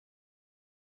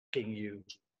asking you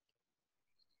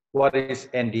what is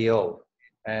NDO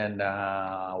and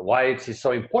why it is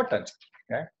so important.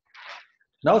 Okay?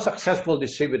 No successful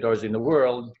distributors in the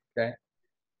world, okay,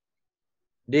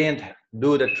 didn't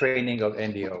do the training of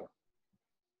NDO.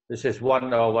 This is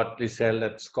one of what we say,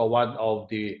 let's call one of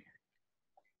the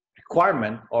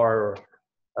requirement or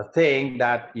a thing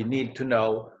that you need to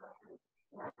know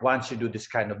once you do this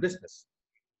kind of business.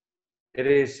 It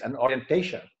is an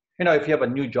orientation. You know, if you have a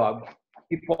new job,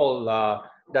 people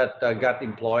that got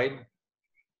employed,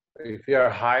 if you're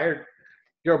hired,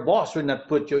 your boss will not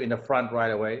put you in the front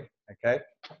right away, okay?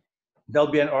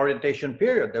 There'll be an orientation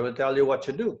period. They will tell you what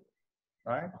to do,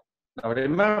 right? Now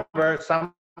remember,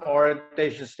 some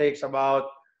orientations takes about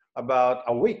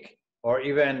a week or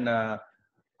even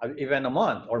a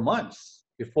month or months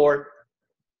before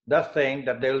that thing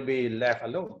that they'll be left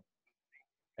alone.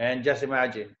 And just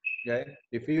imagine, okay,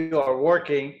 if you are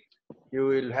working, you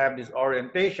will have this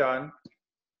orientation,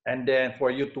 and then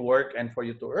for you to work and for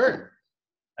you to earn.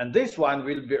 And this one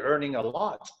will be earning a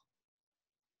lot.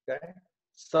 Okay,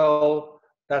 so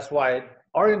that's why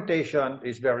orientation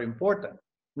is very important.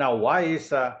 Now, why is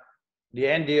the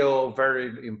NDO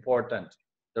very important?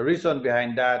 The reason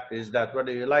behind that is that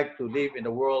whether you like to live in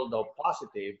the world of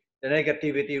positive, the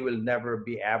negativity will never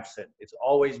be absent. It's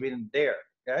always been there.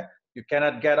 Okay, you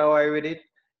cannot get away with it.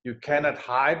 You cannot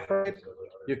hide from it.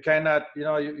 You cannot, you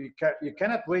know, you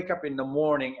cannot wake up in the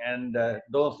morning and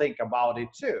don't think about it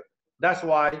too. That's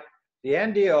why the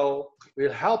NDO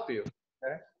will help you.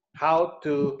 Okay? How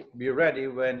to be ready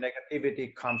when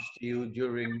negativity comes to you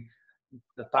during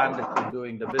the time that you're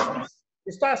doing the business.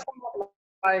 It's just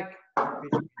like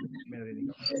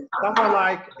somewhat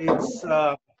like it's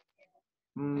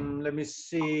let me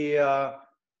see,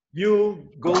 you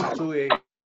go to a,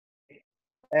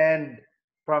 and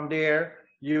from there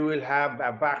you will have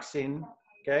a vaccine.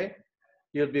 Okay,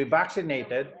 you'll be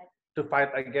vaccinated to fight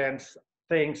against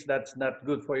things that's not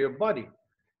good for your body.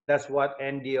 That's what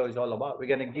NDO is all about. We're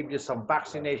going to give you some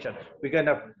vaccination. We're going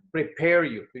to prepare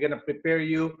you. We're going to prepare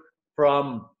you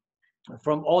from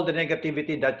all the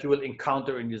negativity that you will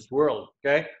encounter in this world,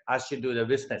 okay, as you do the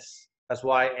business. That's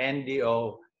why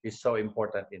NDO is so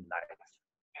important in life.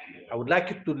 I would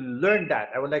like you to learn that.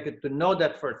 I would like you to know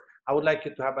that first. I would like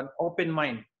you to have an open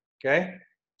mind, okay?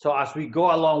 So as we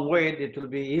go along with it, it will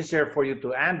be easier for you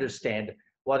to understand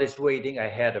what is waiting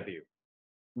ahead of you.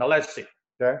 Now let's see,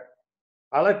 okay?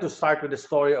 I like to start with the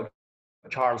story of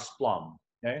Charles Plum,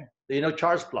 okay? Do you know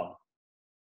Charles Plum?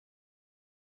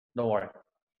 Don't worry.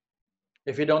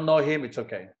 If you don't know him, it's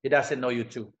okay. He doesn't know you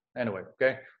too. Anyway,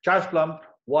 okay? Charles Plum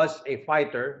was a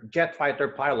fighter, jet fighter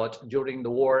pilot during the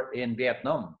war in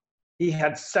Vietnam. He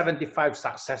had 75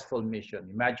 successful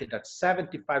missions. Imagine that,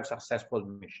 75 successful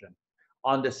missions.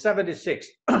 On the 76th,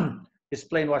 his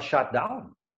plane was shot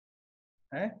down.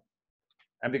 Okay?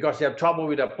 And because he had trouble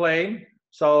with the plane,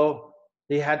 so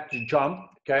he had to jump,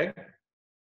 okay,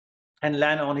 and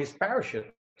land on his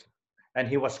parachute. And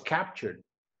he was captured.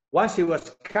 Once he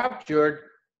was captured,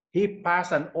 he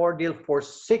passed an ordeal for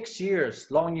 6 years,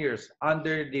 long years,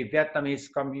 under the Vietnamese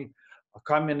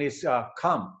communist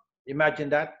camp. Imagine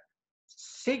that,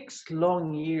 6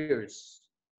 long years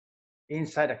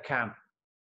inside a camp.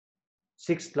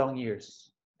 6 long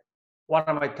years. What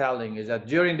am I telling? Is that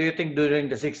do you think during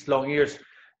the 6 long years,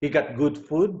 he got good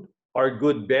food or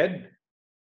good bed?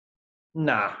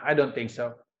 Nah, I don't think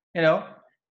so. You know,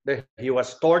 he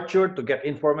was tortured to get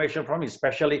information from him,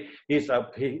 especially he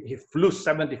flew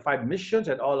 75 missions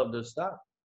and all of this stuff.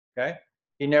 Okay,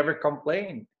 he never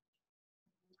complained.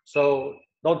 So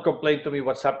don't complain to me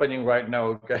what's happening right now.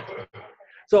 Okay,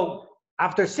 so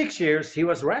after 6 years he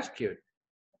was rescued,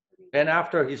 and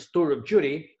after his tour of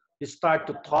duty, he started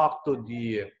to talk to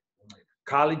the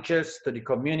colleges, to the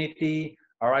community,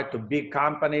 all right, to big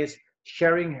companies,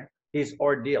 sharing his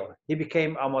ordeal. He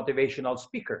became a motivational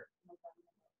speaker.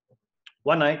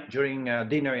 One night during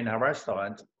dinner in a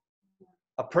restaurant,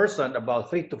 a person about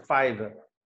 3 to 5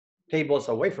 tables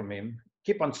away from him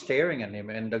keep on staring at him,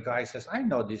 and the guy says, "I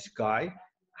know this guy.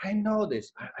 I know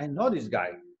this. I know this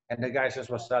guy." And the guy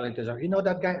was telling to himself, "You know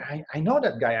that guy? I know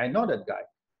that guy. I know that guy."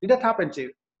 Did that happen to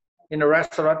you in a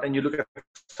restaurant and you look at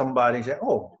somebody and say,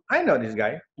 "Oh, I know this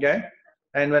guy"? Okay,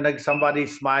 and when somebody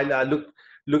smile,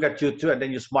 look at you too, and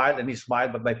then you smile and he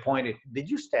smiled. But my point is, did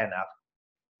you stand up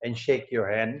and shake your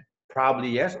hand? Probably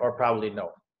yes or probably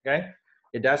no. Okay,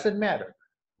 it doesn't matter.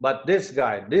 But this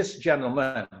guy, this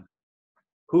gentleman,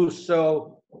 who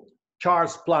saw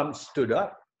Charles Plum stood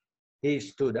up. He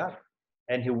stood up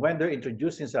and he went there,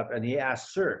 introduced himself, and he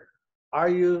asked, "Sir, are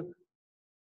you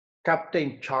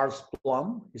Captain Charles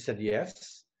Plum?" He said,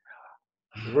 "Yes."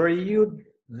 "Were you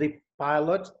the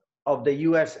pilot of the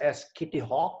USS Kitty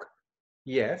Hawk?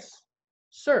 Yes.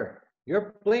 Sir,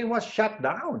 your plane was shut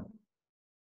down.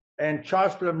 And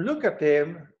Charles Plum looked at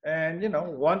him and,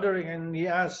 wondering, and he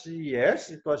asked, yes,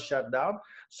 it was shut down.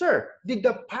 Sir, did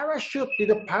the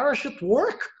parachute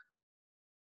work?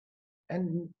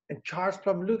 And Charles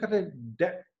Plum looked at it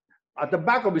at the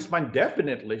back of his mind,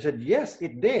 definitely. He said, yes,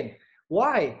 it did.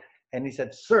 Why? And he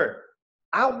said, sir,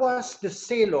 I was the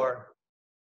sailor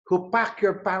who packed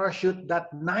your parachute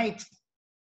that night.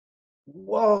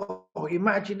 Whoa,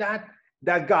 imagine that.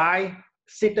 The guy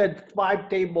seated 5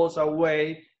 tables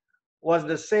away was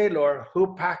the sailor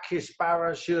who packed his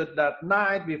parachute that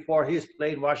night before his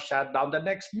plane was shut down the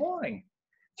next morning.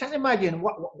 Just imagine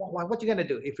what you're going to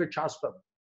do if you're Charles Plum.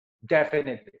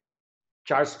 Definitely.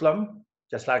 Charles Plum,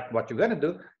 just like what you're going to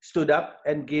do, stood up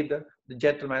and gave the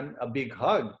gentleman a big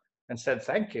hug and said,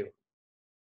 thank you.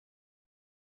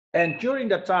 And during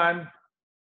the time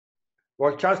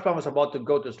where Charles Plum was about to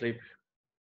go to sleep,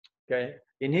 okay,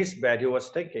 in his bed, he was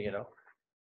thinking,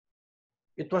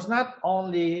 it was not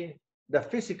only the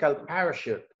physical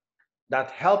parachute that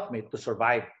helped me to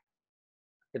survive.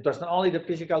 It was not only the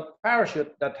physical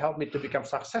parachute that helped me to become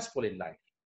successful in life.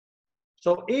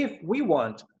 So if we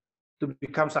want to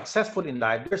become successful in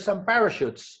life, there's some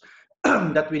parachutes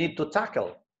that we need to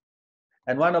tackle.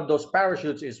 And one of those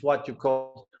parachutes is what you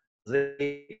call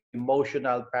the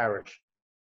emotional parachute.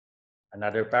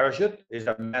 Another parachute is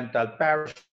a mental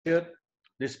parachute,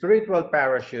 the spiritual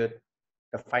parachute,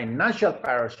 the financial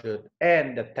parachute,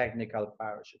 and the technical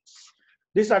parachutes.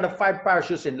 These are the 5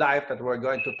 parachutes in life that we're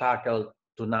going to tackle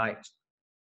tonight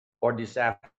or this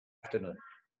afternoon.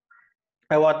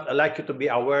 I'd like you to be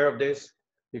aware of this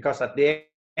because at the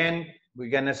end, we're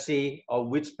going to see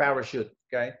which parachute,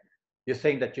 okay, you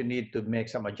think that you need to make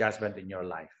some adjustment in your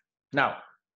life. Now,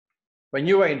 when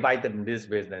you were invited in this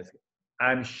business,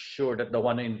 I'm sure that the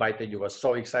one who invited you was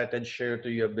so excited, share to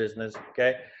your business,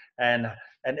 okay? And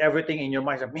everything in your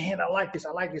mind, man, I like this,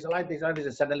 I like this, I like this, I like this.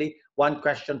 And suddenly one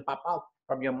question pop out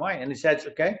from your mind and it says,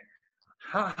 okay,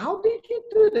 how did you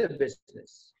do the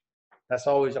business? That's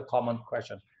always a common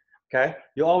question. Okay,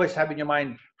 you always have in your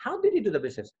mind, how did he do the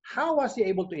business? How was he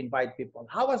able to invite people?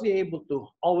 How was he able to,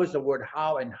 always the word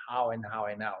how and how and how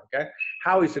and how, okay?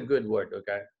 How is a good word,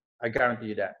 okay? I guarantee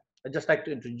you that. I'd just like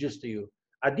to introduce to you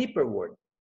a deeper word,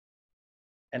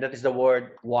 and that is the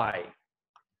word why.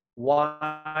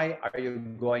 Why are you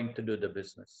going to do the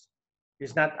business?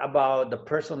 It's not about the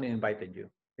person who invited you.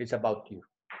 It's about you.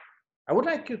 I would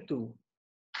like you to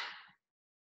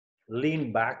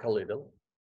lean back a little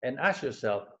and ask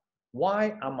yourself,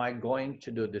 why am I going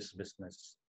to do this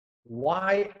business?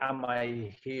 Why am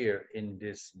I here in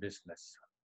this business?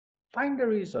 Find the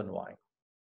reason why.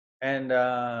 And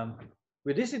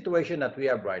with this situation that we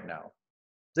have right now,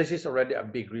 this is already a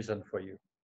big reason for you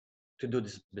to do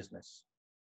this business.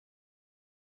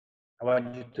 I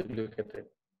want you to look at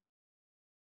it.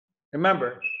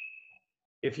 Remember,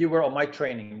 if you were on my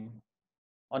training,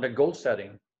 on the goal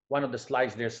setting, one of the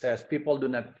slides there says, people do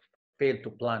not fail to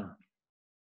plan,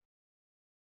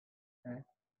 okay?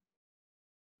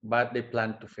 But they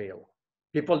plan to fail.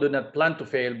 People do not plan to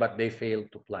fail, but they fail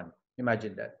to plan.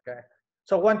 Imagine that, okay?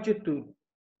 So I want you to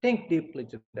think deeply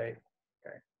today,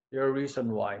 okay? Your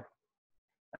reason why.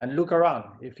 And look around.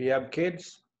 If you have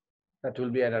kids, that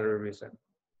will be another reason.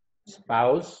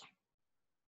 Spouse,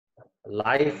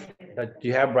 life that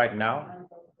you have right now,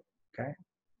 okay?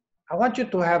 I want you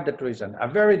to have that reason, a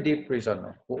very deep reason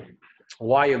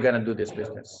why you're going to do this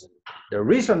business. The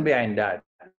reason behind that,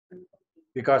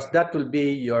 because that will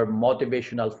be your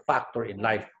motivational factor in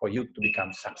life for you to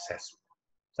become successful.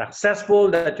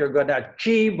 Successful, that you're going to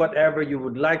achieve whatever you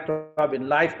would like to have in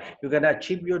life. You're going to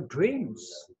achieve your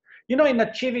dreams. In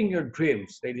achieving your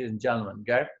dreams, ladies and gentlemen,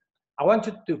 okay, I want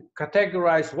you to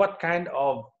categorize what kind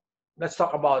of, let's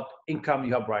talk about income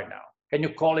you have right now. Can you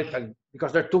call it,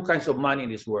 because there are 2 kinds of money in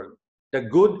this world, the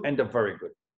good and the very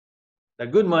good. The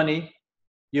good money,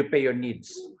 you pay your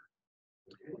needs.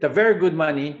 The very good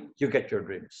money, you get your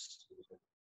dreams.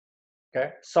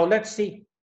 Okay, so let's see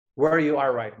where you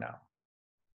are right now.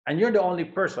 And you're the only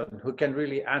person who can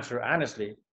really answer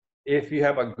honestly if you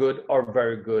have a good or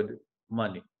very good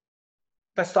money.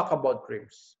 Let's talk about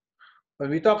dreams. When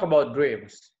we talk about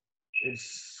dreams,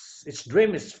 its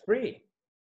dream is free.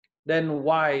 Then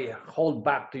why hold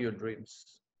back to your dreams?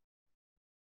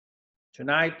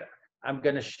 Tonight, I'm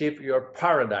going to shift your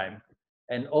paradigm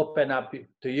and open up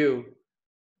to you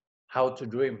how to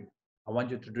dream. I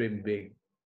want you to dream big.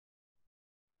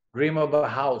 Dream of a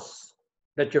house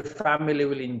that your family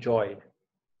will enjoy.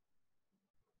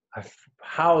 A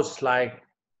house like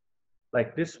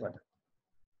this one.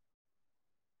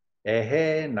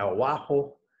 Ehe,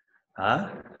 Nawaho. Huh?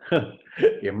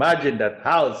 Imagine that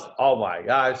house. Oh my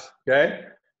gosh. Okay.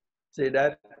 See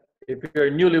that? If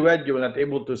you're newlywed, you will not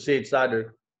able to see each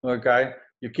other. Okay.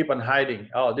 You keep on hiding.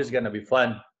 Oh, this is gonna be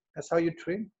fun. That's how you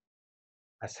dream.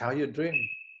 That's how you dream.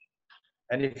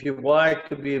 And if you like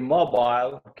to be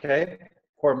mobile, okay,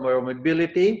 for more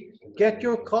mobility, get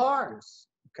your cars.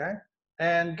 Okay.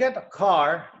 And get a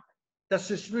car that's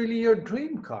just really your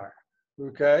dream car.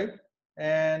 Okay.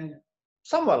 And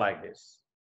somewhat like this.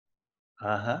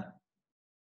 Uh-huh.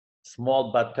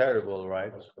 Small but terrible,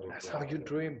 right? That's how you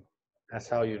dream. That's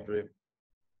how you dream.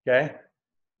 Okay?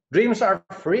 Dreams are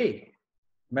free.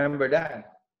 Remember that.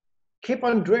 Keep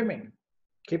on dreaming.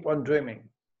 Keep on dreaming.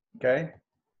 Okay?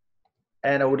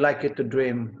 And I would like you to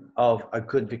dream of a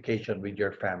good vacation with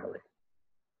your family.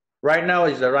 Right now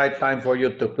is the right time for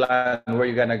you to plan where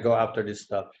you're going to go after this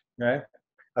stuff. Okay?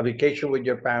 A vacation with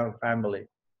your family.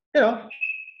 You know,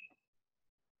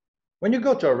 when you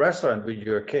go to a restaurant with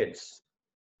your kids,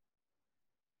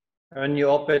 when you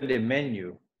open the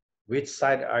menu, which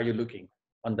side are you looking?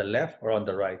 On the left or on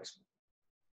the right?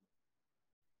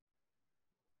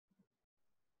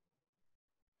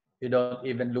 You don't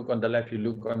even look on the left, you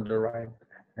look on the right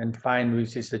and find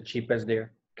which is the cheapest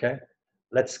there. Okay?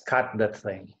 Let's cut that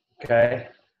thing. Okay?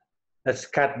 Let's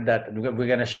cut that. We're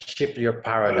going to shift your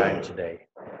paradigm today.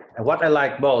 And what I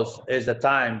like most is the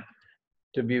time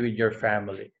to be with your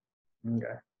family.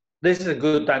 Okay? This is a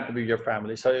good time to be with your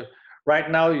family. So right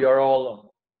now you're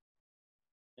all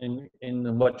in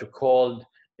what you called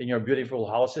in your beautiful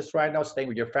houses right now, staying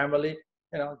with your family.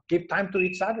 You know, give time to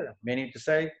each other. Meaning to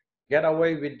say, get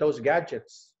away with those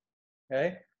gadgets.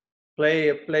 Okay,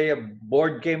 play a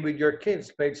board game with your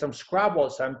kids. Play some Scrabble,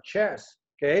 some chess.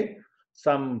 Okay,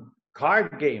 some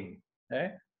card game.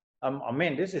 Okay, I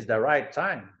mean this is the right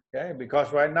time. Okay,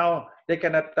 because right now they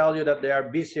cannot tell you that they are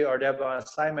busy or they have an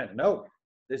assignment. No,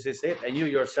 this is it, and you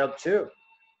yourself too.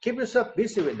 Keep yourself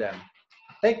busy with them.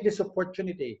 Take this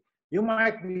opportunity. You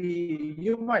might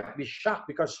be shocked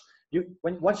because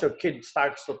once your kid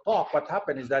starts to talk, what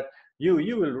happens is that you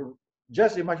will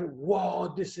just imagine,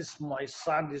 whoa, this is my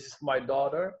son, this is my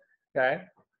daughter. Okay,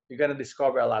 you're gonna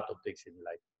discover a lot of things in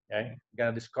life. Okay, you're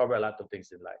gonna discover a lot of things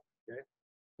in life. Okay,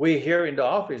 we here in the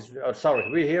office,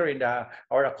 we here in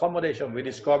our accommodation, we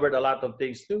discovered a lot of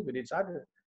things too with each other.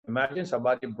 Imagine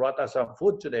somebody brought us some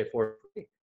food today for free.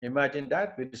 Imagine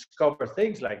that. We discover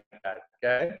things like that.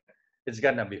 Okay. It's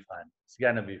gonna be fun. It's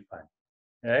gonna be fun.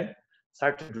 Okay.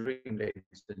 Start to dream,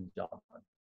 ladies and gentlemen.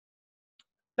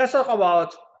 Let's talk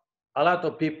about a lot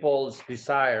of people's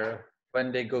desire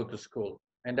when they go to school,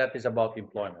 and that is about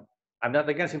employment. I'm not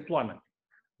against employment.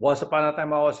 Once upon a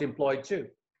time, I was employed too.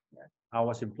 I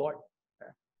was employed.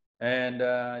 Okay. And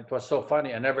it was so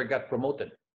funny. I never got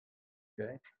promoted.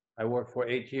 Okay. I worked for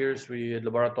 8 years with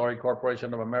Laboratory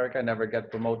Corporation of America. I never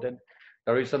got promoted.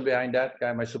 The reason behind that,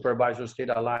 my supervisor is still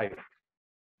alive.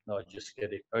 No, just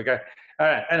kidding. Okay. All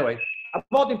right. Anyway,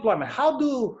 about employment, how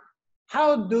do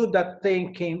that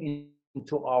thing came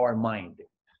into our mind?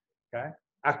 Okay.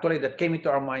 Actually, that came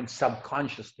into our mind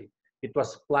subconsciously. It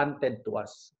was planted to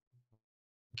us,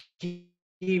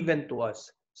 given to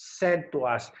us, said to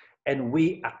us, and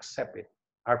we accept it.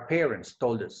 Our parents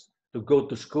told us to go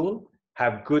to school,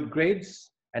 have good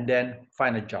grades, and then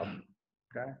find a job.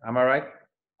 Okay, am I right?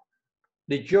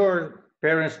 Did your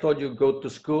parents told you go to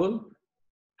school,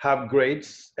 have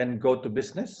grades, and go to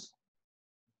business?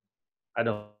 I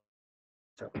don't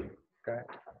think so. Okay,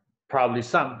 probably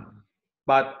some,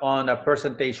 but on a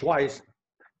percentage wise,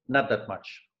 not that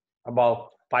much.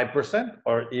 About 5%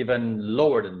 or even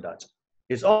lower than that.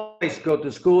 It's always go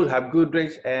to school, have good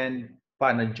grades, and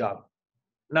find a job.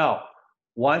 Now,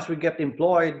 once we get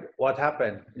employed, what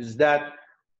happened is that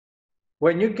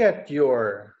when you get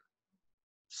your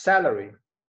salary,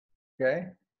 okay,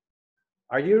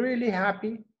 are you really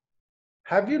happy?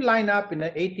 Have you lined up in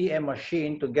an ATM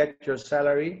machine to get your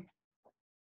salary?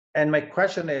 And my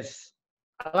question is,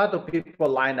 a lot of people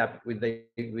line up with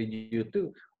you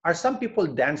too. Are some people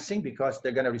dancing because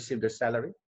they're gonna receive their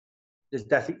salary? Just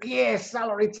dancing, yes,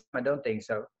 salary. I don't think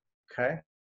so. Okay.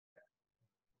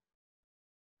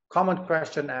 Common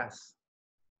question asked.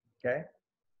 Okay.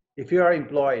 If you are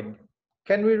employed,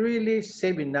 can we really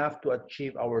save enough to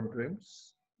achieve our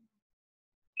dreams?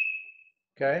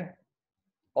 Okay.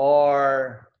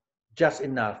 Or just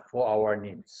enough for our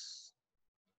needs?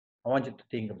 I want you to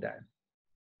think of that.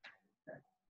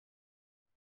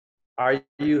 Are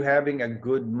you having a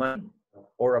good money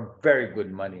or a very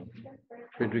good money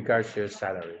with regards to your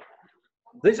salary?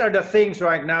 These are the things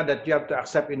right now that you have to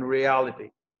accept in reality.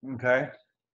 Okay.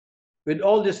 With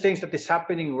all these things that is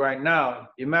happening right now,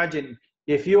 imagine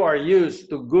If you are used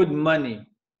to good money,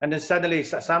 and then suddenly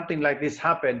something like this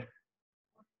happened,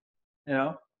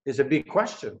 it's a big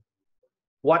question.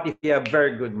 What if you have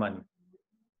very good money?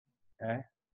 Okay?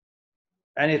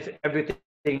 And if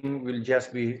everything will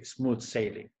just be smooth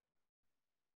sailing.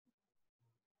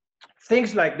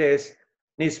 Things like this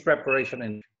needs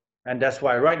preparation, and that's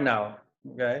why right now,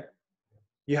 okay,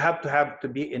 you have to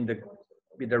be in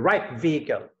the right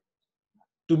vehicle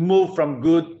to move from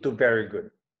good to very good.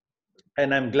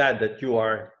 And I'm glad that you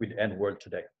are with N World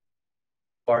today.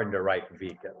 You are in the right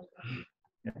vehicle.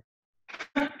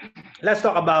 Yeah. Let's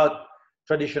talk about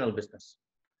traditional business.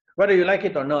 Whether you like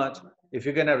it or not, if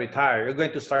you're gonna retire, you're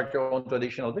going to start your own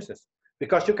traditional business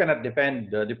because you cannot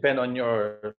depend on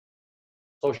your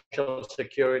social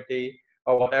security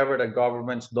or whatever the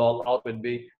government's dole out would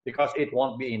be, because it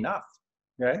won't be enough.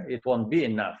 Okay? It won't be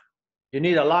enough. You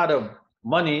need a lot of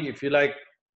money if you like,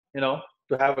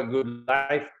 to have a good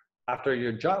life after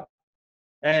your job.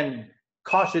 And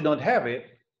because you don't have it,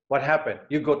 what happened?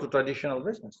 You go to traditional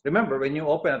business. Remember, when you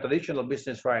open a traditional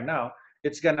business right now,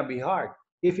 it's gonna be hard.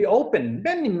 If you opened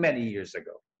many, many years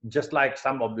ago, just like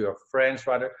some of your friends,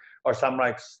 rather, or some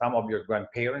of your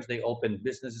grandparents, they opened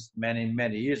businesses many,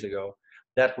 many years ago.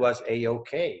 That was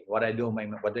a-okay. What I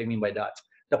mean by that?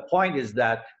 The point is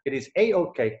that it is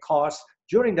a-okay because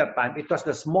during that time it was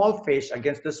the small fish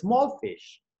against the small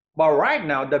fish. But right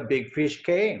now the big fish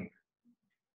came.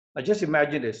 Now just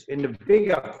imagine this: in the big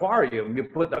aquarium, you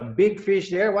put a big fish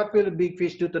there. What will the big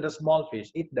fish do to the small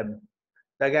fish? Eat them.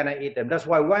 They're gonna eat them. That's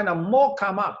why when a mall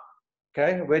come up,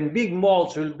 okay, when big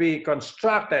malls will be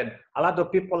constructed, a lot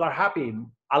of people are happy.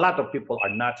 A lot of people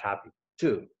are not happy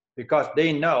too, because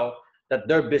they know that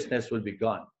their business will be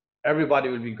gone. Everybody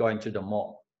will be going to the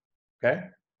mall. Okay.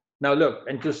 Now look,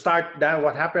 and to start that,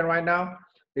 what happened right now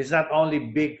is not only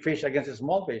big fish against the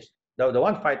small fish. The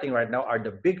one fighting right now are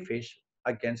the big fish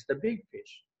against the big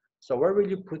fish. So where will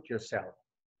you put yourself?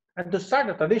 And to start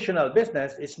a traditional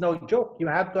business, it's no joke. You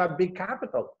have to have big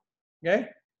capital, okay,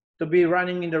 to be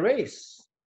running in the race.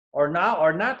 Or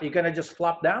not, you're gonna just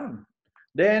flop down.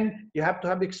 Then you have to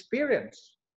have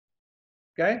experience,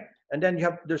 okay, and then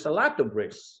there's a lot of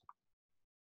risk.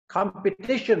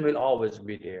 Competition will always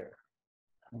be there,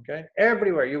 okay.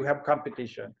 Everywhere you have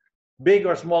competition, big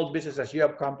or small businesses, you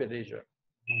have competition,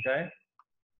 okay.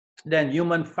 Then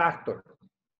human factor.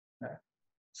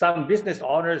 Some business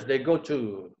owners, they go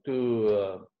to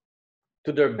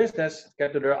their business,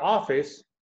 get to their office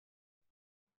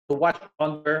to watch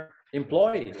on their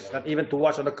employees, not even to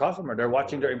watch on the customer. They're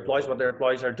watching their employees, what their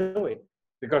employees are doing,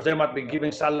 because they might be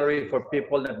giving salary for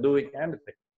people not doing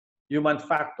anything. Human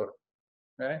factor.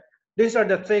 Right? These are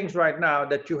the things right now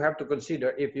that you have to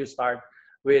consider if you start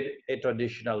with a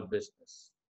traditional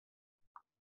business.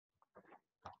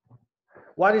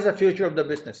 What is the future of the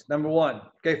business? Number one,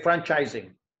 okay,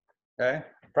 franchising. Okay,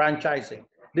 franchising.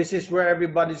 This is where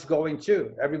everybody's going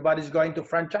to. Everybody's going to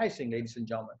franchising, ladies and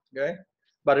gentlemen. Okay,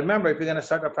 but remember, if you're going to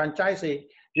start a franchising,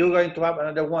 you're going to have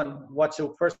another one. What's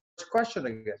your first question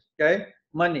again? Okay,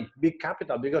 money, big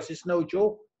capital, because it's no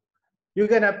joke. You're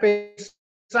going to pay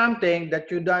something that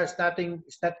you do is nothing.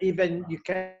 It's not even you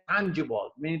can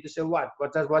tangible. Meaning to say what?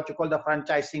 That's what you call the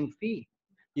franchising fee.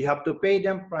 You have to pay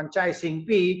them franchising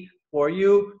fee for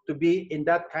you to be in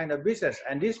that kind of business.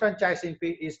 And this franchising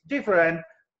fee is different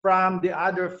from the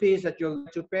other fees that you're going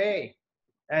to pay.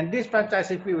 And this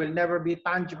franchising fee will never be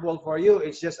tangible for you.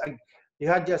 It's just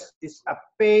it's a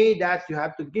pay that you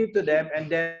have to give to them,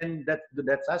 and then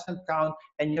that doesn't count,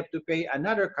 and you have to pay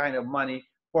another kind of money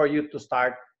for you to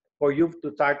start,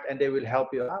 and they will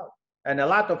help you out. And a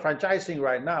lot of franchising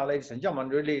right now, ladies and gentlemen,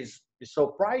 really is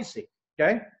so pricey.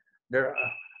 Okay,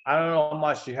 I don't know how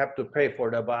much you have to pay for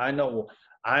that, but I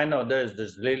know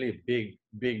there's really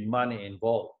big money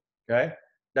involved. Okay,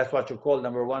 that's what you call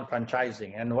number one,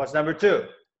 franchising. And what's number two?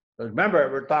 Remember,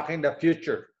 we're talking the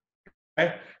future.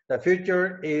 Okay, the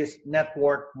future is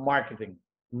network marketing.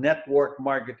 Network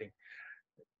marketing.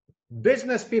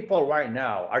 Business people right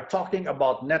now are talking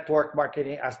about network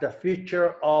marketing as the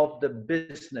future of the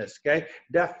business. Okay,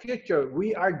 the future.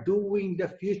 We are doing the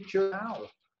future now.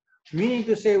 Meaning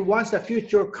to say, once the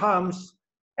future comes,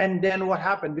 and then what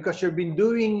happened? Because you've been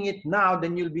doing it now,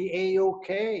 then you'll be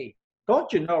a-okay.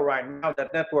 Don't you know right now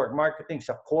that network marketing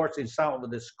supports in some of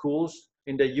the schools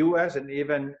in the US and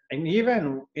even in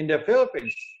the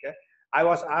Philippines? Okay? I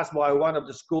was asked by one of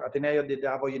the schools, Ateneo de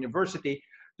Davao University,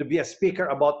 to be a speaker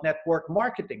about network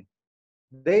marketing.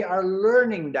 They are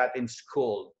learning that in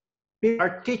school. People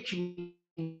are teaching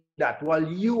that while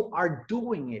you are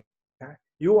doing it. Okay?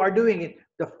 You are doing it.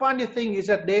 The funny thing is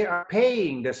that they are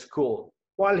paying the school.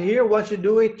 While here, once you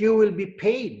do it, you will be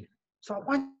paid. So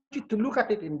once you to look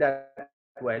at it in that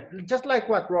way. Just like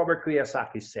what Robert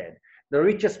Kiyosaki said, the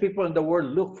richest people in the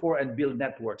world look for and build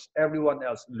networks. Everyone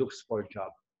else looks for a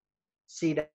job.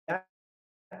 See that?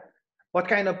 What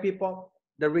kind of people?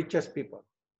 The richest people.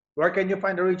 Where can you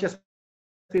find the richest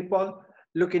people?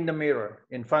 Look in the mirror.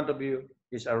 In front of you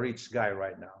is a rich guy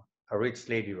right now, a rich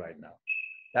lady right now.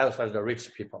 Those are the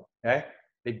rich people. Okay?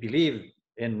 They believe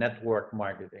in network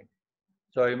marketing.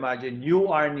 So imagine you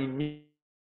are in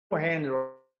your hand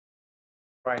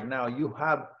right now. You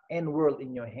have N world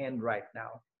in your hand right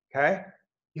now. Okay?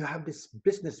 You have this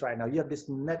business right now. You have this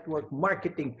network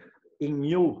marketing in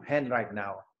your hand right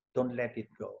now. Don't let it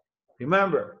go.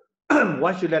 Remember,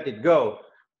 once you let it go,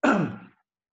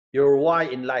 your why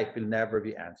in life will never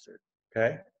be answered.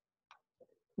 Okay?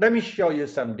 Let me show you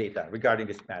some data regarding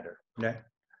this matter. Okay?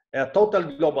 Total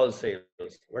global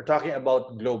sales. We're talking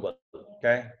about global.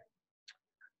 Okay?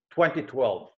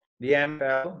 2012, the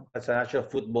NFL, that's a National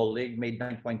Football League, made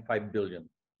 9.5 billion.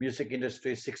 Music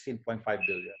industry, 16.5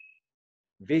 billion.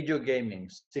 Video gaming,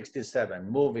 67.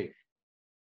 Movie,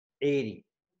 80.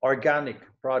 Organic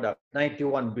products,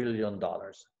 $91 billion.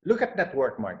 Look at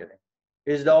network marketing.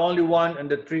 It's the only one in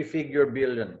the three-figure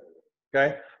billion.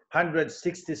 Okay,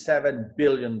 $167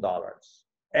 billion.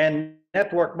 And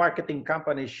network marketing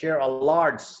companies share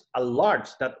not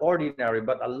ordinary,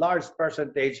 but a large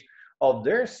percentage of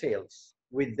their sales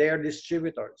with their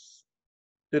distributors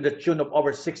to the tune of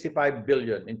over 65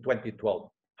 billion in 2012.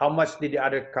 How much did the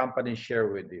other companies share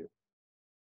with you?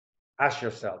 Ask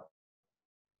yourself.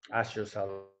 Ask yourself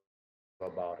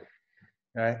about it.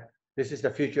 Okay? This is the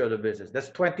future of the business. That's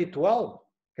 2012.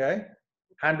 Okay?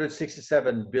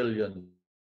 $167 billion.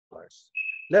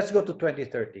 Let's go to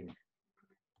 2013.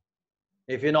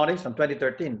 If you notice, from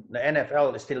 2013, the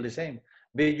NFL is still the same.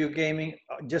 Video gaming,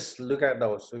 just look at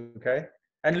those, okay?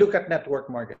 And look at network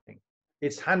marketing.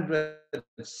 It's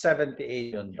 $178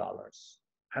 billion.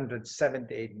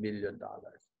 $178 billion.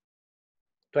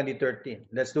 2013.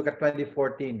 Let's look at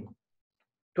 2014.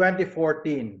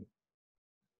 2014,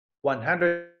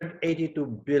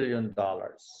 $182 billion.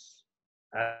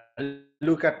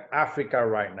 Look at Africa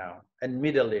right now and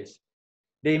Middle East.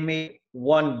 They made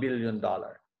 $1 billion.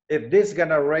 If this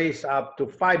gonna raise up to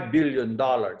 $5 billion,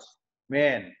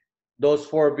 man, those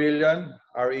 4 billion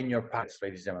are in your pockets,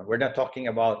 ladies and gentlemen. We're not talking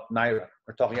about Naira.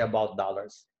 We're talking about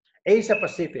dollars. Asia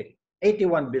Pacific,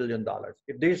 $81 billion.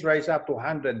 If this rise up to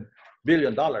 $100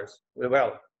 billion,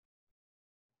 well,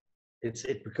 it's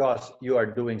because you are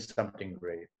doing something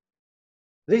great.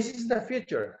 This is the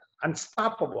future,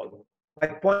 unstoppable. My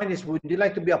point is, would you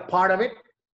like to be a part of it?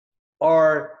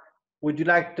 Or would you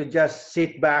like to just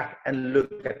sit back and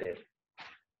look at it?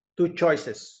 Two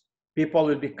choices. People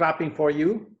will be clapping for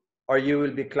you, or you will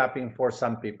be clapping for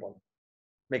some people.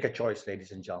 Make a choice,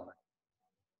 ladies and gentlemen.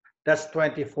 That's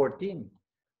 2014.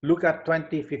 Look at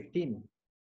 2015.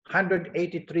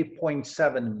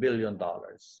 $183.7 billion.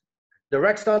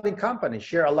 Direct selling companies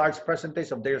share a large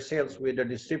percentage of their sales with their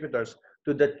distributors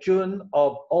to the tune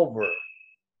of over,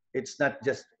 it's not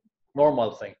just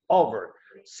normal thing, over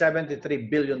 $73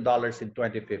 billion in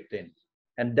 2015.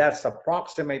 And that's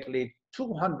approximately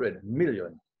 200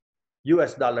 million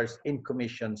US dollars in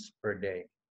commissions per day.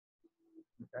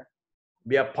 Okay?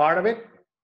 Be a part of it?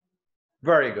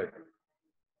 Very good.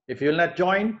 If you'll not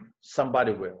join,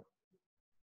 somebody will.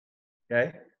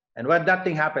 Okay? And when that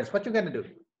thing happens, what you gonna do?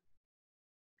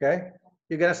 Okay?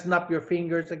 You're gonna snap your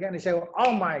fingers again and say,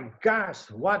 oh my gosh,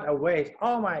 what a waste.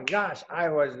 Oh my gosh, I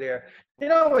was there. You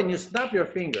know, when you snap your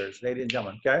fingers, ladies and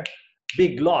gentlemen, okay?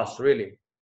 Big loss really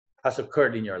has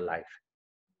occurred in your life.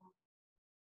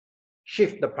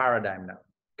 Shift the paradigm now,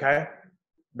 okay?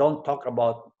 Don't talk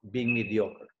about being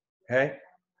mediocre, okay?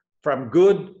 From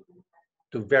good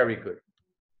to very good,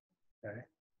 okay?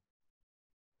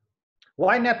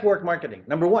 Why network marketing?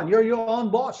 Number one, you're your own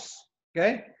boss,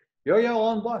 okay? You're your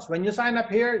own boss. When you sign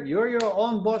up here, you're your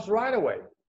own boss right away,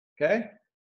 okay?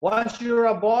 Once you're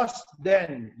a boss,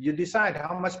 then you decide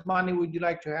how much money would you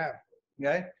like to have,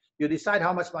 okay? You decide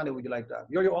how much money would you like to have.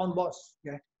 You're your own boss,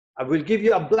 okay? I will give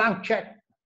you a blank check.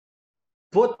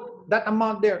 Put that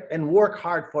amount there and work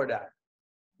hard for that,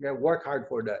 okay? Work hard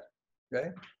for that, okay?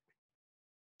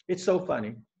 It's so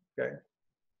funny, okay?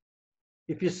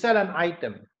 If you sell an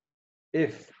item,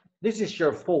 if this is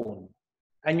your phone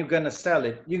and you're gonna sell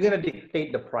it, you're gonna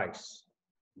dictate the price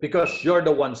because you're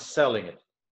the one selling it.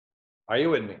 Are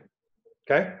you with me?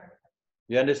 Okay?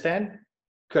 You understand?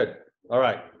 Good. All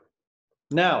right.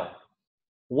 Now,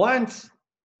 once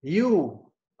you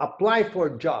apply for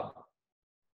a job,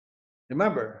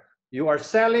 remember, you are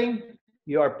selling,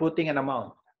 you are putting an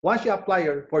amount. Once you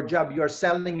apply for a job, you are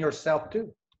selling yourself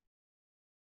too.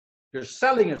 You're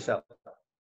selling yourself.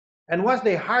 And once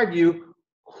they hired you,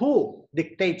 who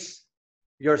dictates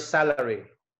your salary?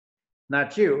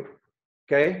 Not you.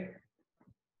 Okay?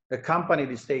 The company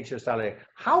dictates your salary.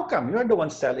 How come you're the one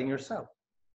selling yourself?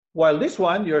 While this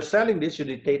one, you're selling this, you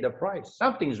dictate the price.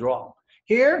 Something's wrong.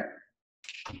 Here,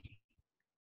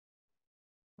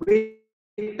 we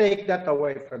take that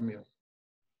away from you.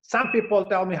 Some people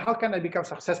tell me, how can I become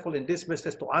successful in this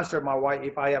business to answer my why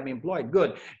if I am employed?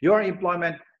 Good. Your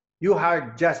employment, you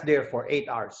are just there for 8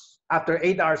 hours. After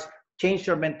 8 hours, change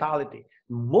your mentality.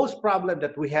 Most problem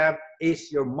that we have is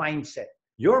your mindset.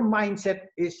 Your mindset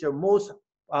is your most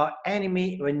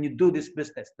enemy when you do this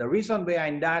business. The reason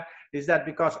behind that is that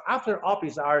because after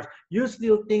office hours, you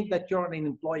still think that you're an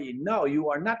employee. No, you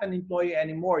are not an employee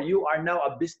anymore. You are now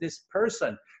a business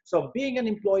person. So being an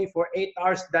employee for 8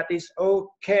 hours, that is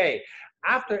okay.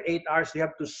 After 8 hours, you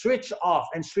have to switch off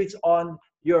and switch on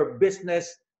your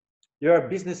business. You're a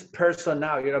business person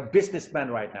now. You're a businessman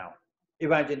right now.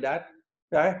 Imagine that.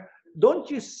 Okay?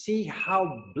 Don't you see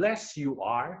how blessed you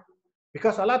are?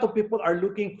 Because a lot of people are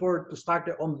looking to start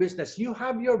their own business. You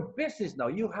have your business now.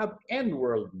 You have end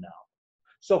world now.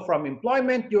 So from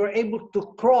employment, you're able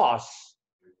to cross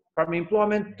from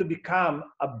employment to become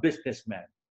a businessman.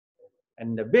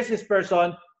 And the business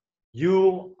person,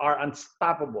 you are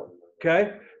unstoppable.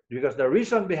 Okay? Because the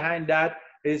reason behind that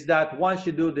is that once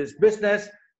you do this business,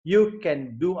 you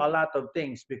can do a lot of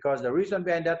things. Because the reason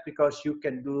behind that, because you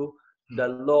can do the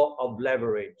law of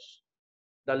leverage.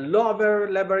 The law of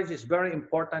leverage is very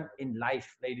important in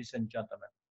life, ladies and gentlemen.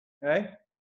 Okay?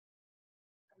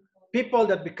 People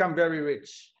that become very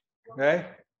rich, okay?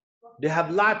 They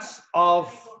have lots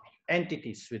of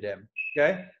entities with them.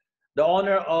 Okay? The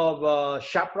owner of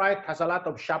ShopRite has a lot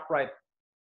of ShopRite.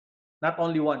 Not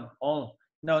only one. Oh,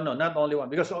 no, not only one.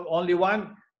 Because only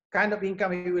one kind of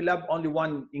income, he will have only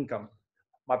one income.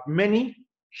 But many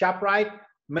ShopRite,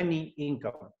 many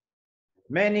income.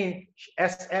 Many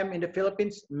SM in the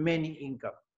Philippines, many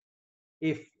income.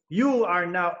 If you are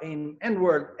now in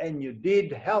N-World and you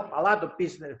did help a lot of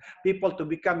business people to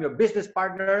become your business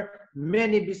partner,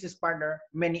 many business partner,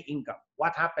 many income.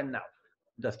 What happened now?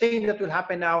 The thing that will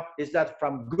happen now is that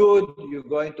from good, you're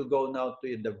going to go now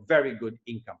to the very good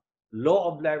income.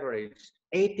 Law of leverage,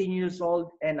 18 years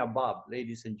old and above,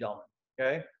 ladies and gentlemen,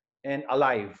 okay? And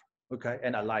alive, okay?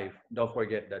 And alive, don't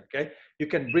forget that, okay? You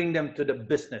can bring them to the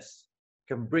business.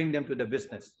 Can bring them to the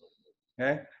business.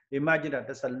 Okay? Imagine that.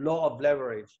 That's a law of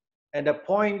leverage. And the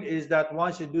point is that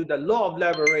once you do the law of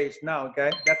leverage now,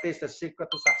 okay, that is the secret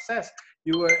to success.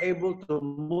 You were able to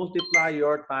multiply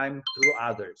your time through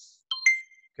others.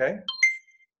 Okay?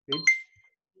 Page.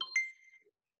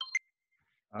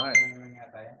 All right.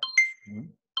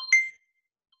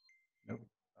 Nope.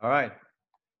 All right.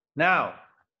 Now,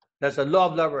 that's a law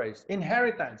of leverage.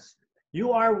 Inheritance.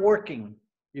 You are working.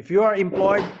 If you are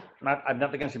employed, I'm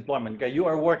not against employment, okay? You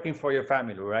are working for your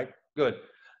family, right? Good.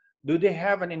 Do they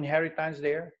have an inheritance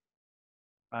there?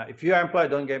 If you are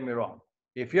employed, don't get me wrong.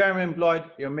 If you are employed,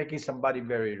 you're making somebody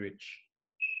very rich.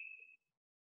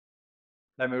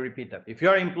 Let me repeat that. If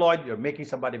you're employed, you're making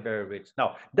somebody very rich.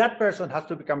 Now, that person has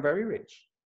to become very rich.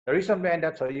 The reason behind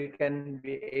that, so you can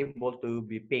be able to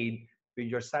be paid with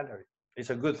your salary.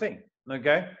 It's a good thing,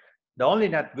 okay? The only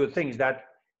not good thing is that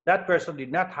that person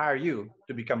did not hire you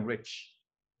to become rich.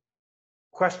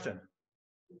 Question.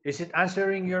 Is it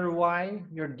answering your why,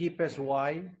 your deepest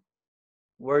why,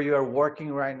 where you are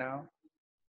working right now?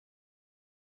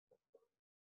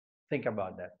 Think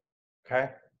about that,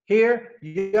 okay? Here,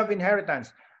 you have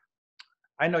inheritance.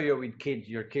 I know you're with kids,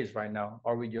 your kids right now,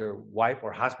 or with your wife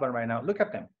or husband right now. Look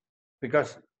at them.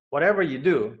 Because whatever you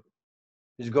do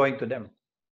is going to them.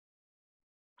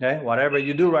 Okay? Whatever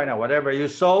you do right now, whatever you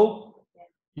sow,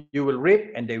 you will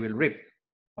reap and they will reap.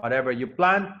 Whatever you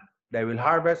plant, they will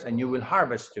harvest and you will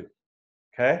harvest too.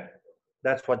 Okay?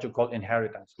 That's what you call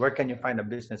inheritance. Where can you find a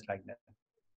business like that?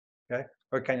 Okay?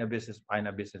 Where can you find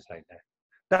a business like that?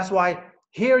 That's why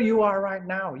here you are right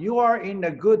now. You are in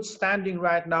a good standing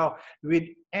right now with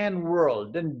N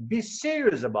World. Then be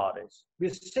serious about it. Be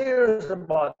serious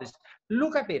about this.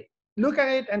 Look at it. Look at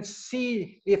it and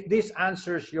see if this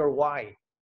answers your why.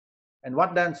 And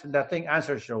what then the thing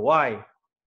answers your why,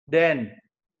 then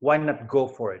why not go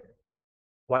for it?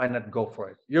 Why not go for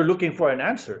it? You're looking for an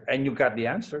answer and you got the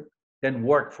answer, then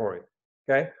work for it.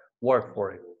 Okay? Work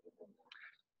for it.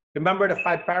 Remember the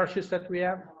 5 parachutes that we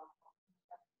have?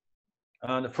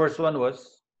 The first one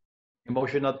was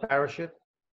emotional parachute,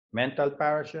 mental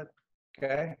parachute,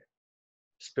 okay?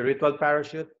 Spiritual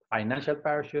parachute, financial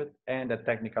parachute, and the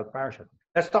technical parachute.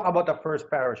 Let's talk about the first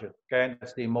parachute, okay?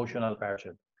 That's the emotional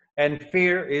parachute. And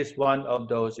fear is one of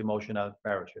those emotional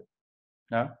parachutes.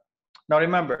 No? Now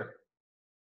remember,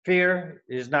 fear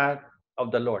is not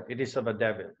of the Lord. It is of the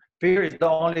devil. Fear is the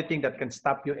only thing that can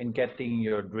stop you in getting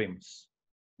your dreams.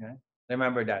 Okay?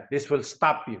 Remember that. This will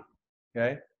stop you.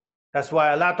 Okay? That's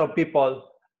why a lot of people,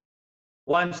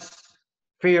 once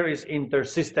fear is in their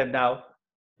system now,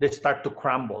 they start to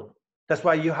crumble. That's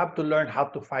why you have to learn how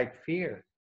to fight fear.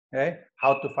 Okay?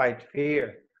 How to fight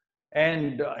fear.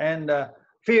 And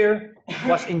fear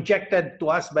was injected to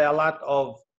us by a lot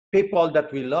of people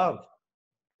that we love.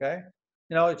 Okay,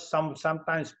 you know, it's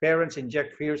sometimes parents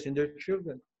inject fears in their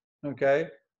children. Okay,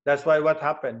 that's why what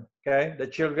happened. Okay, the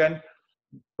children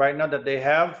right now that they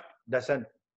have doesn't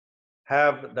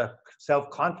have the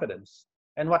self-confidence.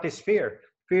 And what is fear?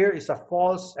 Fear is a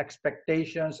false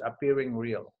expectations appearing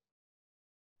real.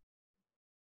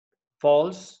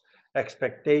 False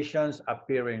expectations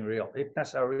appearing real. It's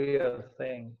not a real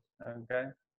thing. Okay,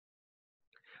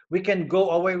 we can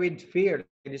go away with fear,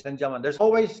 ladies and gentlemen. There's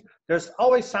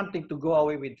always something to go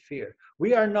away with fear.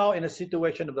 We are now in a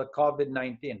situation of the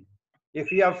COVID-19.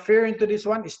 If you have fear into this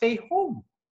one, stay home,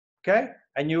 okay?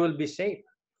 And you will be safe.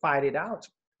 Fight it out.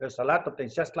 There's a lot of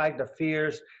things, just like the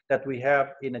fears that we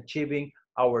have in achieving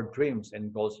our dreams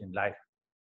and goals in life.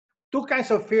 Two kinds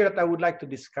of fear that I would like to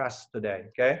discuss today,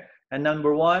 okay? And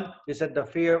number one is that the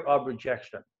fear of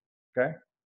rejection, okay?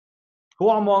 Who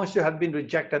amongst you have been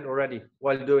rejected already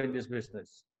while doing this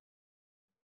business?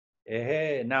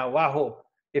 Hey, now, wahoo.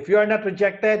 If you are not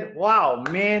rejected, wow,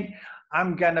 man,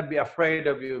 I'm gonna be afraid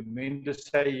of you. Mean to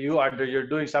say you're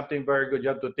doing something very good. You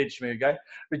have to teach me, okay?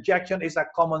 Rejection is a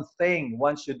common thing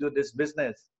once you do this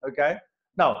business, okay?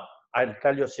 Now, I'll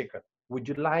tell you a secret. Would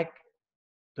you like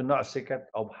to know a secret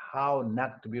of how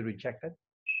not to be rejected?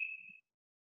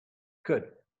 Good.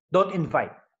 Don't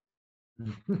invite.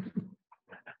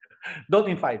 Don't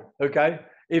invite, okay?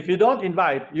 If you don't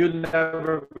invite, you'll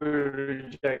never be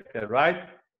rejected, right?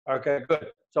 Okay,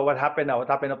 good. So what happened now? What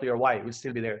happened to your wife? Will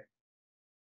still be there.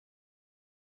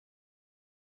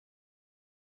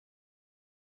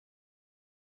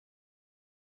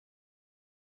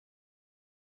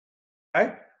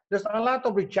 Right? There's a lot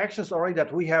of rejections already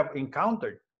that we have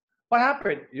encountered. What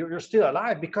happened? You're still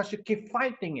alive because you keep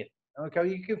fighting it. Okay,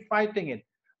 you keep fighting it.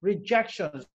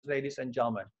 Rejections, ladies and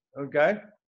gentlemen. Okay,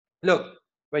 look,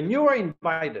 when you were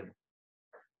invited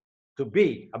to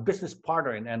be a business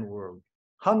partner in N World,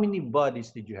 how many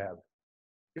buddies did you have?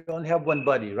 You only have one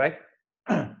buddy, right?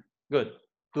 Good.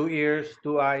 Two ears,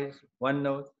 two eyes, one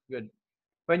nose. Good.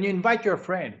 When you invite your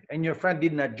friend and your friend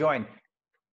did not join,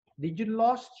 did you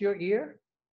lost your ear?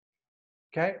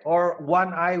 Okay. Or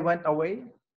one eye went away?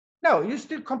 No, you're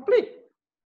still complete.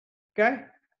 Okay.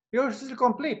 You're still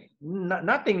complete.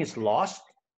 Nothing is lost.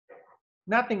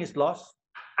 Nothing is lost.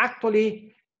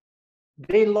 Actually,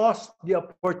 they lost the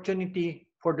opportunity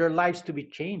for their lives to be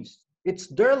changed. It's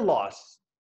their loss.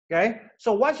 Okay.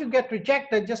 So once you get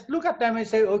rejected, just look at them and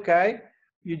say, okay,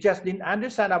 you just didn't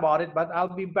understand about it, but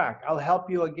I'll be back. I'll help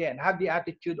you again. Have the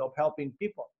attitude of helping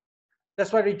people.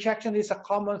 That's why rejection is a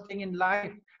common thing in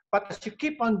life. But as you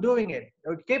keep on doing it,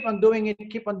 or keep on doing it,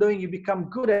 keep on doing it, you become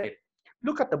good at it.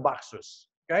 Look at the boxers.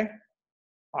 Okay.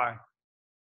 All right.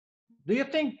 Do you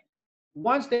think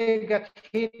once they get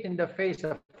hit in the face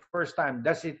the first time,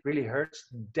 does it really hurts?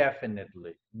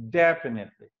 Definitely.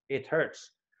 Definitely. It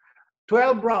hurts.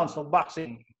 12 rounds of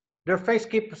boxing, their face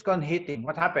keeps on hitting.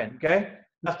 What happened? Okay?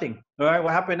 Nothing. All right?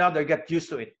 What happened now? They get used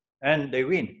to it and they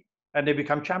win and they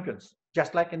become champions.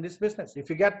 Just like in this business. If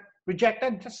you get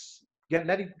rejected, just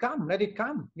let it come. Let it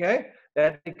come. Okay?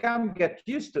 Let it come. Get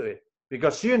used to it.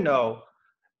 Because you know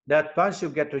that once you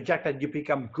get rejected, you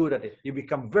become good at it. You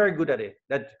become very good at it.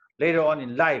 That later on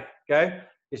in life, okay,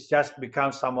 it's just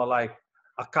becomes somewhat like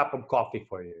a cup of coffee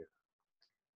for you.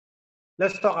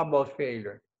 Let's talk about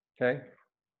failure. Okay.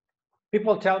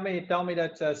 People tell me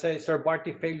that say, Sir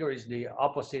Barty, failure is the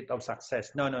opposite of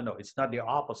success. No, no, no. It's not the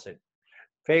opposite.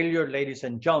 Failure, ladies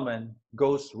and gentlemen,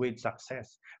 goes with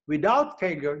success. Without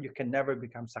failure, you can never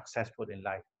become successful in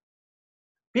life.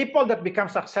 People that become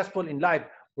successful in life,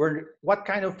 what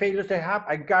kind of failures they have?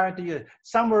 I guarantee you,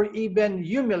 some were even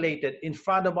humiliated in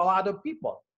front of a lot of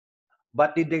people.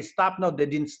 But did they stop? No, they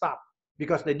didn't stop.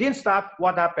 Because they didn't stop,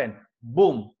 what happened?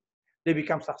 Boom, they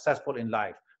become successful in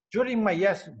life. During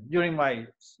my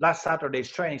last Saturday's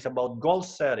training, it's about goal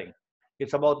setting.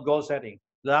 It's about goal setting.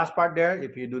 The last part there,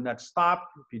 if you do not stop,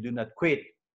 if you do not quit,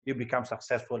 you become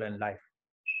successful in life.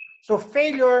 So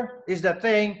failure is the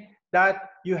thing that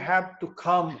you have to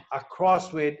come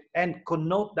across with and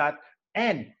connote that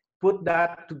and put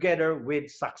that together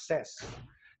with success.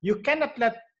 You cannot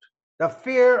let the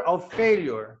fear of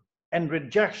failure and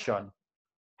rejection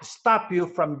stop you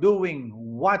from doing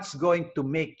what's going to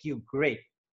make you great.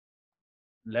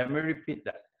 Let me repeat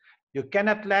that. You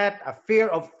cannot let a fear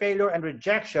of failure and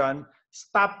rejection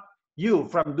stop you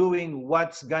from doing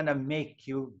what's gonna make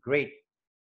you great.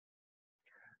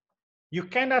 You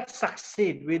cannot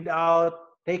succeed without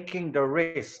taking the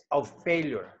risk of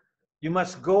failure. You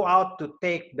must go out to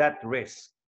take that risk.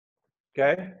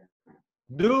 Okay?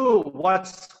 Do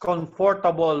what's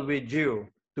comfortable with you.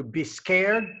 To be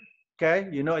scared, okay?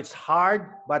 You know it's hard,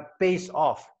 but pays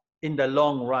off in the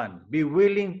long run. Be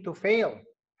willing to fail.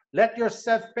 Let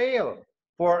yourself fail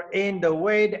for in the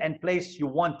way and place you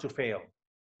want to fail.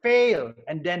 Fail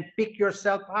and then pick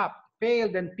yourself up.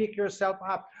 Fail, then pick yourself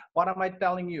up. What am I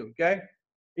telling you? Okay?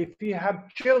 If you have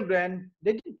children,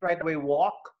 they didn't right away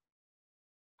walk.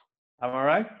 Am I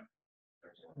right?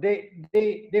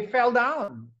 They fell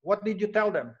down. What did you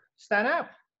tell them? Stand up.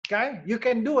 Okay? You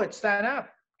can do it. Stand up.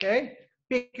 Okay?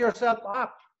 Pick yourself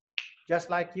up.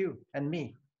 Just like you and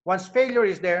me. Once failure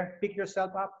is there, pick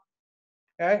yourself up.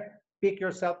 Okay? Pick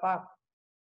yourself up.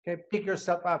 Okay? Pick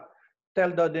yourself up.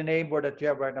 Tell the neighbor that you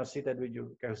have right now seated with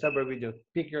you. Okay? Whoever with you,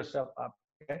 pick yourself up.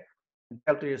 Okay? And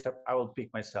tell to yourself, I will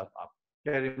pick myself up.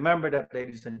 Okay? Remember that,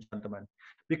 ladies and gentlemen.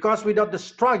 Because without the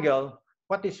struggle,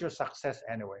 what is your success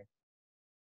anyway?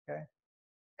 Okay?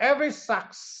 Every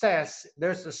success,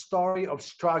 there's a story of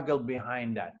struggle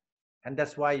behind that. And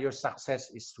that's why your success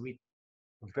is sweet,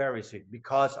 very sweet,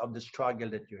 because of the struggle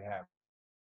that you have.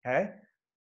 Okay?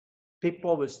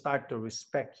 People will start to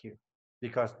respect you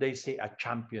because they see a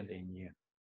champion in you.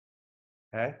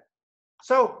 Okay?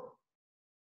 So,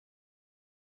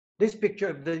 this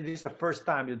picture, this is the first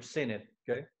time you've seen it.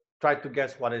 Okay? Try to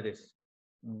guess what it is.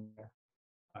 Okay.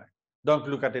 All right. Don't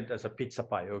look at it as a pizza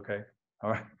pie, okay?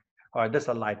 All right. All right, that's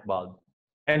a light bulb.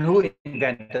 And who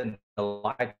invented the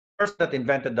light? The person that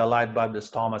invented the light bulb is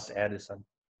Thomas Edison.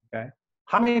 Okay.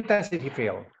 How many times did he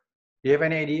fail? Do you have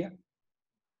any idea?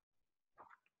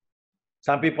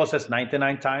 Some people says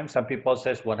 99 times. Some people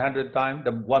says 100 times.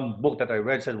 The one book that I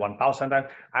read says 1,000 times.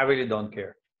 I really don't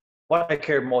care. What I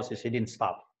care most is he didn't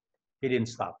stop. He didn't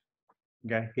stop.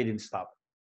 Okay. He didn't stop.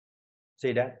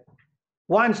 See that?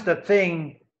 Once the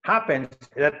thing happens,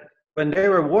 that when they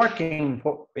were working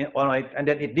on it and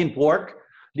then it didn't work,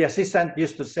 the assistant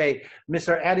used to say,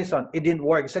 Mr. Edison, it didn't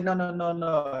work. He said, no, no, no,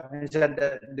 no. He said,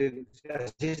 the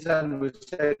assistant would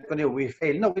say, we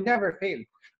failed. No, we never failed.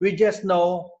 We just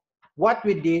know what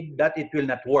we did that it will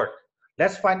not work.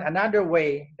 Let's find another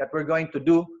way that we're going to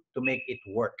do to make it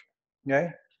work.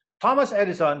 Okay? Thomas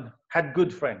Edison had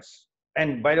good friends.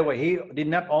 And by the way, he did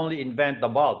not only invent the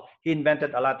bulb, he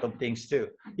invented a lot of things too.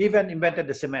 He even invented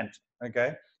the cement,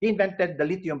 okay? He invented the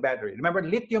lithium battery. Remember,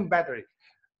 lithium battery.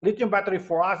 Lithium battery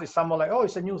for us is someone like, oh,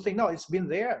 it's a new thing. No, it's been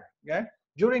there, okay?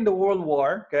 During the World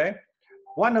War, okay,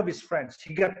 one of his friends,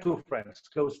 he got two friends,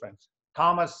 close friends.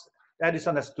 Thomas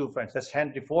Edison has two friends. That's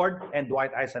Henry Ford and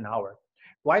Dwight Eisenhower.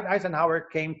 Dwight Eisenhower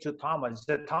came to Thomas and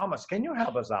said, Thomas, can you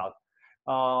help us out?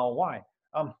 Why?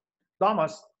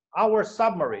 Thomas, our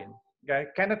submarine, okay,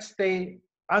 cannot stay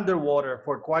underwater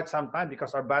for quite some time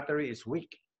because our battery is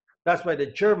weak. That's why the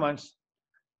Germans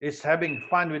is having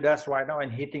fun with us right now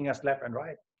and hitting us left and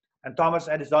right. And Thomas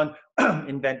Edison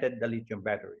invented the lithium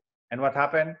battery. And what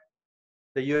happened?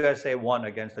 The USA won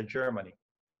against the Germany.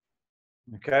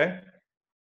 Okay?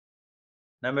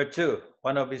 Number two,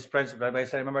 one of his friends,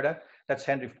 remember that? That's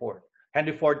Henry Ford.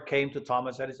 Henry Ford came to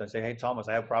Thomas Edison and said, hey, Thomas,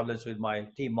 I have problems with my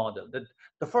T model.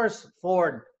 The first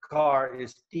Ford car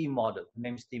is T model, the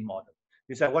name's T model.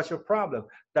 He said, what's your problem?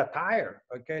 The tire,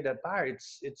 okay, the tire,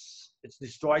 it's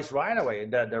destroys right away.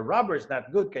 The rubber is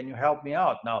not good. Can you help me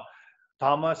out? Now,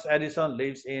 Thomas Edison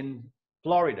lives in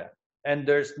Florida, and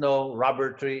there's no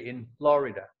rubber tree in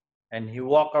Florida. And he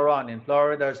walked around in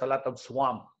Florida, there's a lot of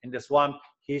swamp. In the swamp,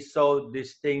 he saw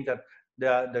these things that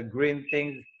the green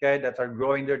things, okay, that are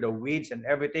growing there, the weeds and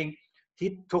everything.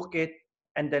 He took it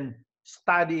and then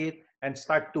studied it and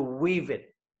started to weave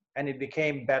it, and it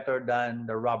became better than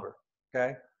the rubber.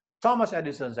 Okay, Thomas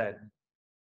Edison said,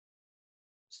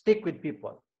 stick with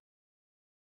people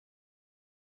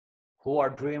who are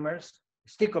dreamers,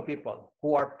 stick with people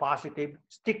who are positive,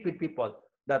 stick with people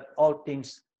that all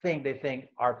things they think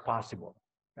are possible.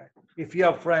 Okay? If you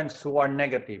have friends who are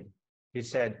negative, he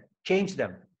said, change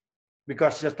them.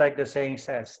 Because just like the saying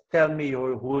says, tell me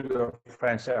who your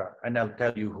friends are, and I'll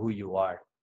tell you who you are.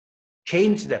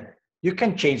 Change them. You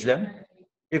can change them.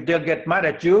 If they'll get mad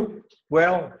at you,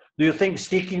 well, do you think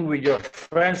sticking with your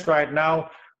friends right now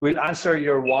will answer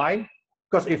your why?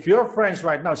 Because if your friends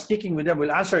right now, sticking with them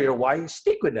will answer your why,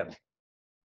 stick with them.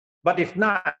 But if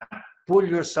not, pull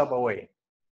yourself away.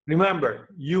 Remember,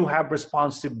 you have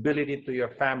responsibility to your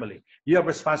family. You have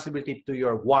responsibility to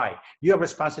your why. You have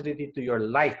responsibility to your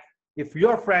life. If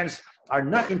your friends are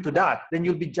not into that, then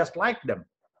you'll be just like them.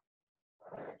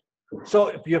 So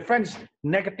if your friends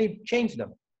negative, change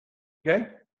them. Okay?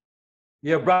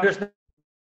 Your brothers,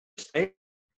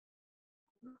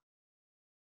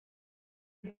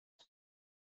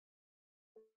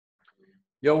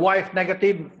 your wife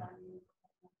negative,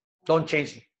 don't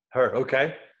change her.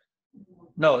 Okay?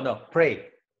 No, pray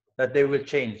that they will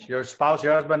change. Your spouse,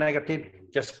 your husband negative,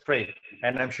 just pray,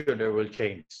 and I'm sure they will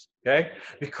change. Okay?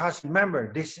 Because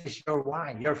remember, this is your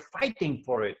why. You're fighting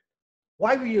for it.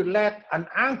 Why will you let an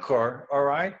anchor, all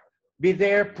right, be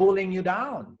there pulling you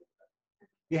down?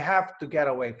 You have to get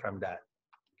away from that.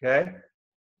 Okay?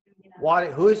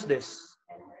 Who is this?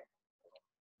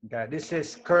 Okay, this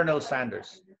is Colonel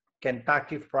Sanders,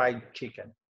 Kentucky Fried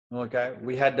Chicken. Okay,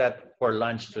 we had that for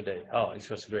lunch today. Oh, it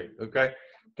was great. Okay,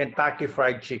 Kentucky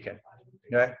Fried Chicken.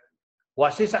 Okay,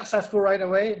 was he successful right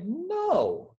away?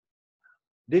 No.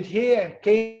 Did he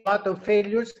came out of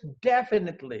failures?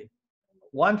 Definitely.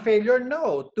 One failure,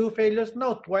 no. Two failures,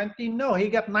 no. 20, no. He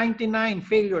got 99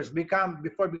 failures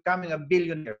before becoming a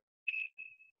billionaire.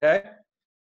 Okay,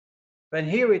 when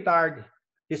he retired,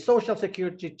 his social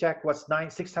security check was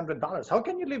 $600. How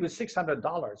can you live with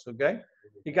 $600? Okay,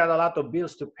 he got a lot of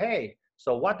bills to pay.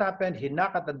 So what happened? He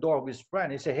knocked at the door of his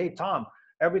friend. He said, "Hey Tom,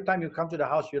 every time you come to the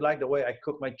house, you like the way I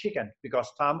cook my chicken," because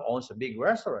Tom owns a big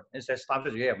restaurant. And says, Tom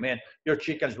says, "Yeah, man, your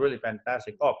chicken's really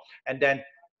fantastic." Oh, and then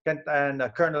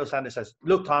Colonel Sanders says,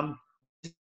 "Look, Tom."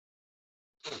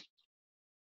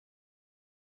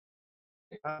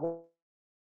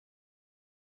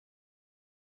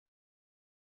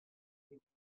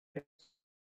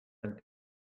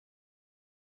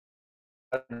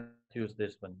 Use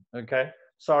this one. Okay,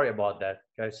 sorry about that.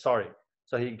 Okay, sorry.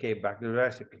 So he gave back the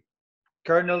recipe.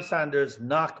 Colonel Sanders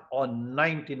knocked on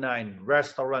 99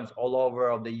 restaurants all over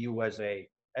of the USA,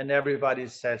 and everybody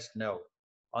says no.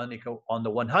 On the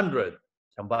 100,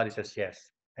 somebody says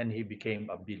yes, and he became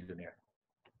a billionaire.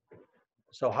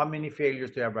 So how many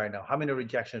failures do you have right now? How many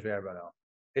rejections do you have right now?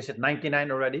 Is it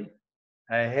 99 already?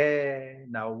 Hey,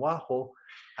 now wahoo.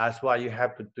 That's why you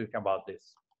have to think about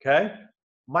this. Okay?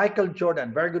 Michael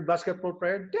Jordan, very good basketball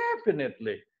player?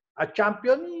 Definitely. A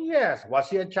champion? Yes. Was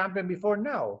he a champion before?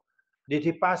 No. Did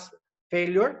he pass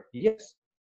failure? Yes.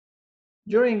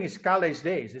 During his college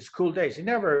days, his school days,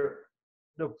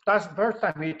 that's the first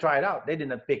time he tried out, they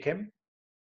didn't pick him.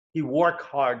 He worked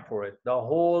hard for it. The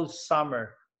whole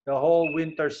summer, the whole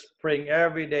winter, spring,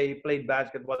 every day he played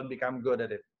basketball and became good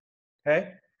at it.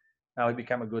 Okay? Now he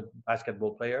became a good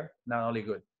basketball player. Not only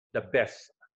good, the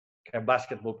best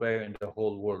basketball player in the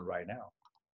whole world right now.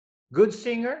 Good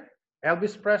singer,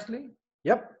 Elvis Presley.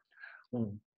 Yep.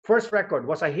 First record,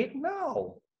 was a hit?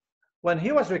 No. When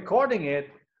he was recording it,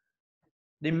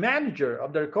 the manager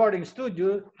of the recording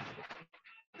studio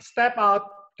stepped out,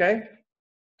 okay,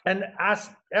 and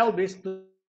asked Elvis to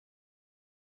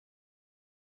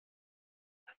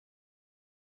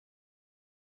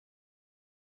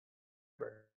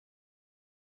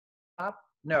stop.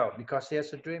 No, because he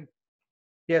has a dream.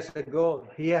 He has a goal.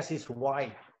 He has his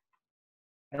wife.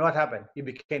 And what happened? He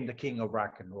became the king of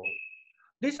rock and roll.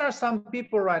 These are some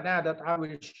people right now that I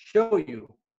will show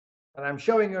you, that I'm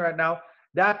showing you right now,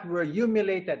 that were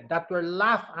humiliated, that were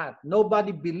laughed at.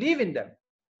 Nobody believed in them.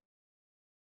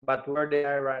 But where they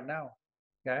are right now,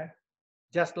 okay?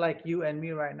 Just like you and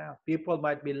me right now. People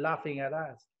might be laughing at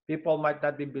us. People might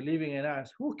not be believing in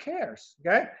us. Who cares,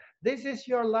 okay? This is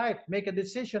your life. Make a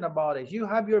decision about it. You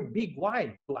have your big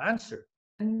why to answer.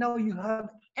 And now you have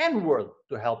N-World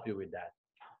to help you with that,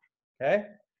 okay?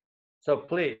 So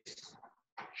please,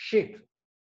 shift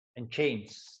and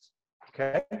change,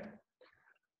 okay?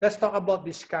 Let's talk about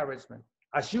discouragement.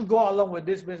 As you go along with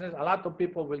this business, a lot of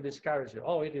people will discourage you.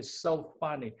 Oh, it is so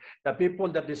funny. The people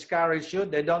that discourage you,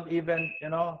 they don't even,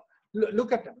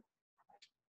 look at them.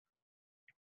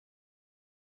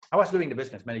 I was doing the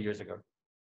business many years ago.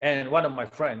 And one of my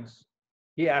friends,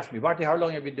 he asked me, Barty, how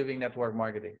long have you been doing network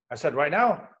marketing? I said, right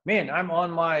now, man, I'm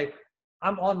on my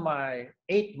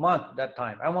 8th month that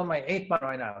time. I'm on my 8th month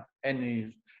right now.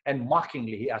 And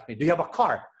mockingly, he asked me, do you have a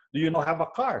car? Do you know have a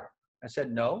car? I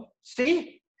said, no.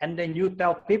 See? And then you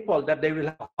tell people that they will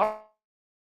have a car.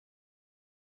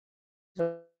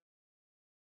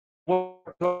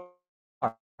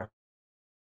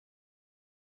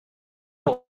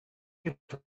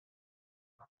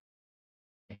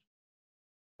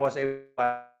 Was a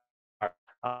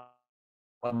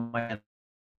on my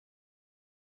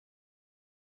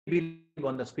believe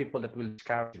on those people that will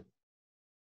discourage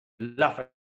you. Laugh at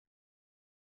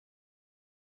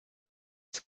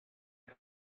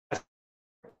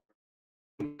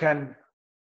you can.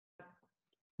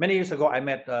 Many years ago, I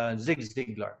met Zig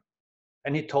Ziglar.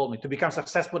 And he told me to become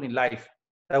successful in life,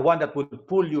 the one that will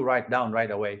pull you right down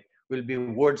right away will be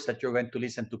words that you're going to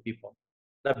listen to people.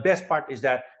 The best part is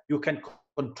that you can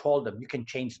control them, you can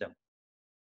change them.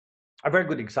 A very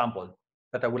good example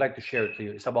that I would like to share to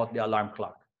you is about the alarm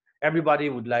clock. Everybody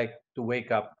would like to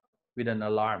wake up with an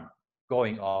alarm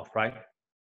going off, right?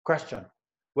 Question: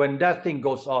 when that thing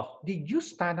goes off, did you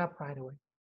stand up right away?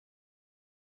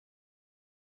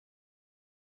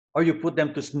 Or you put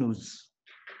them to snooze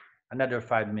another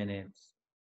 5 minutes,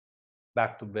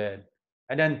 back to bed,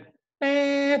 and then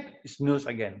snooze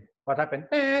again? What happened?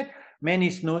 Many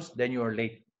snooze, then you are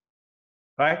late,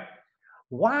 right?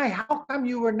 Why? How come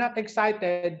you were not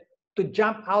excited to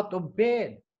jump out of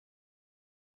bed?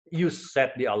 You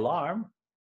set the alarm.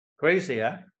 Crazy,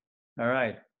 huh? All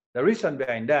right. The reason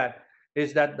behind that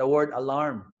is that the word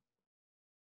alarm.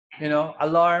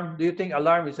 Alarm. Do you think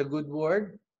alarm is a good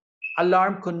word?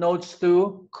 Alarm connotes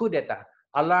to coup d'etat.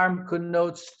 Alarm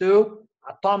connotes to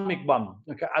atomic bomb.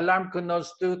 Okay. Alarm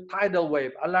connotes to tidal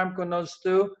wave. Alarm connotes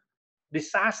to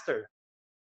disaster.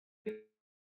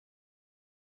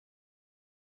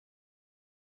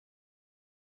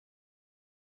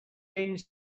 Change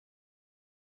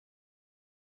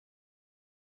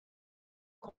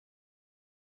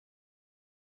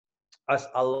as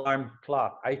alarm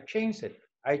clock. I changed it.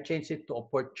 I changed it to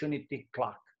opportunity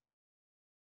clock.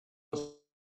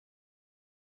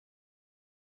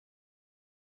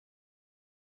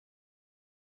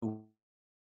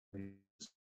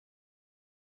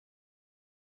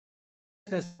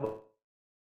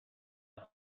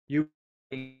 You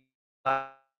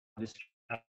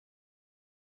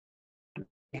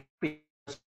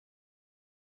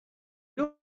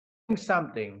doing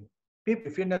something.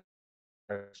 People, if you're not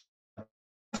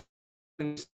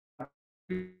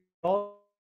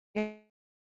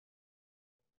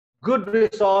good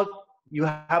result, you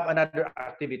have another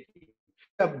activity. If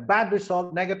you have bad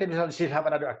result, negative result, you still have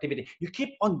another activity. You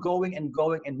keep on going and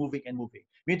going and moving and moving.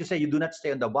 Mean to say you do not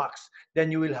stay on the box,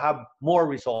 then you will have more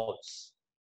results.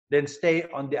 Then stay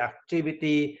on the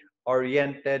activity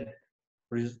oriented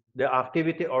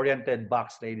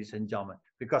box, ladies and gentlemen.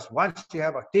 Because once you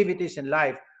have activities in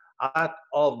life, a lot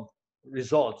of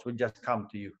results will just come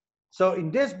to you. So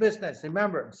in this business,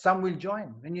 remember, some will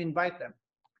join when you invite them,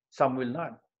 some will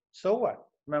not. So what?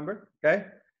 Remember, okay?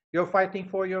 You're fighting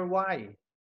for your why,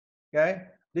 okay?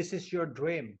 This is your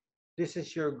dream. This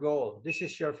is your goal. This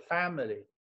is your family,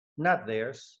 not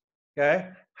theirs,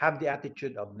 okay? Have the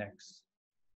attitude of next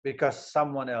because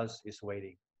someone else is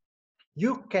waiting.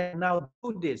 You can now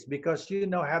do this because you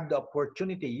now have the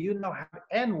opportunity. You now have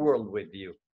N world with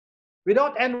you.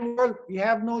 Without N world, you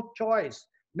have no choice.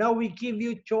 Now we give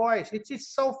you choice.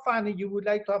 It's so funny. You would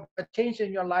like to have a change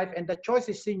in your life, and the choice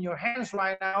is in your hands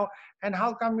right now. And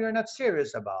how come you're not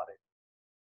serious about it?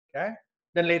 Okay.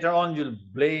 Then later on, you'll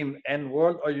blame N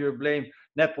world or you'll blame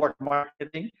network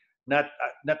marketing, not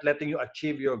letting you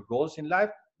achieve your goals in life.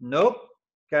 Nope.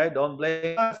 Okay. Don't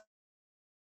blame us.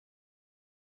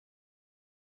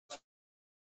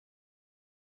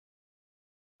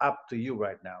 Up to you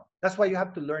right now. That's why you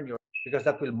have to learn your because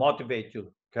that will motivate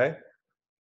you. Okay.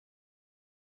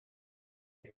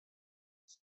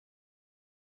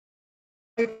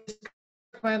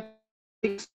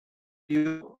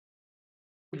 You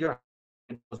your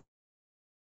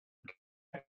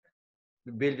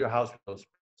build your house with those.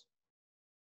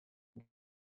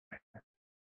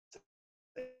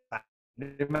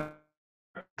 Remember,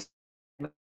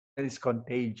 it's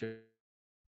contagious.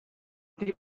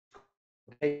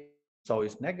 So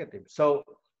it's negative. So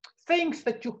things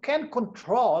that you can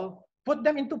control, put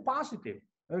them into positive.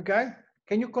 Okay?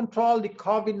 Can you control the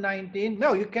COVID-19?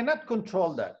 No, you cannot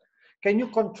control that. Can you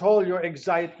control your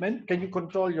excitement? Can you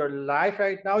control your life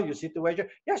right now, your situation?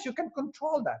 Yes, you can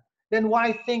control that. Then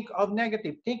why think of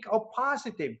negative? Think of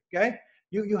positive. Okay?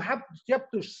 You have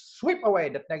to sweep away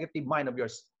that negative mind of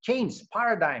yours. Change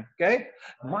paradigm. Okay?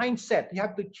 Mindset. You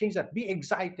have to change that. Be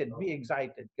excited. Be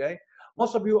excited. Okay?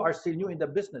 Most of you are still new in the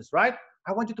business, right?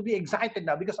 I want you to be excited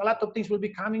now because a lot of things will be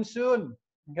coming soon.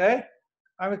 Okay?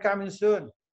 I'm coming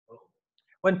soon.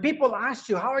 When people ask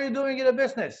you, how are you doing in the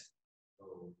business?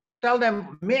 Tell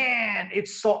them, man,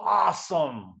 it's so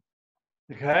awesome.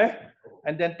 Okay?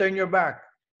 And then turn your back.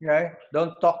 Okay?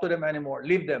 Don't talk to them anymore.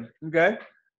 Leave them. Okay?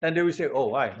 And they will say, oh,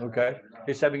 why? Okay.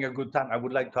 He's having a good time. I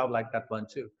would like to have like that one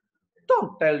too.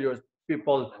 Don't tell your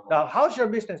people, now, how's your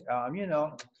business?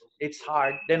 It's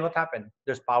hard. Then what happened?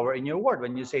 There's power in your word.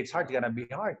 When you say it's hard, it's going to be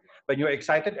hard. When you're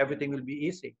excited, everything will be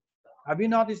easy. Have you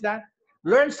noticed that?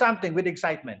 Learn something with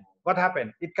excitement. What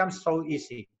happened? It comes so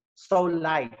easy, so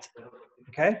light.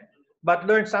 Okay? But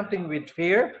learn something with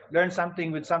fear, learn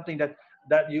something with something that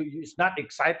that it's not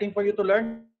exciting for you to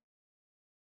learn,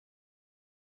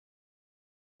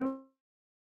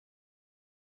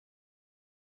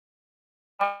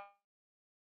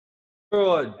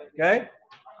 good. Okay.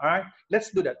 All right.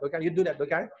 Let's do that. Okay. You do that.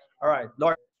 Okay. All right.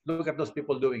 Lord, look at those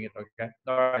people doing it. Okay.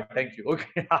 All right. Thank you.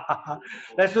 Okay.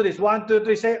 Let's do this. 1, 2,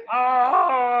 3. Say,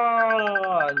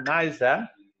 oh, nice, huh?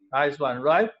 Nice one,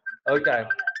 right? Okay.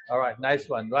 All right. Nice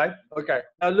one, right? Okay.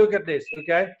 Now look at this.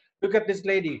 Okay. Look at this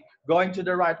lady going to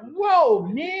the right. Whoa,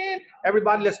 man.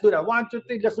 Everybody, let's do that. 1, 2,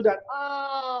 3. Let's do that.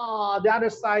 Ah, the other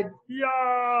side.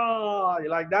 Yeah. You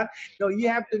like that? No, you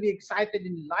have to be excited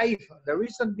in life. The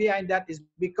reason behind that is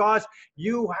because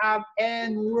you have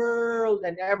end world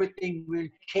and everything will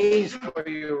change for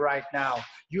you right now.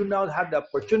 You now have the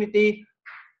opportunity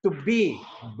to be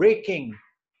breaking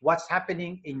what's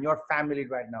happening in your family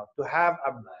right now,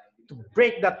 to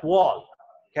break that wall,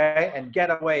 okay, and get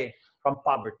away from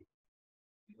poverty.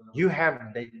 You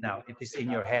have it now. It is in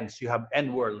your hands. You have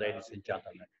end world, ladies and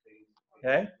gentlemen.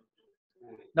 Okay.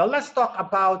 Now let's talk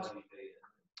about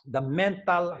the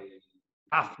mental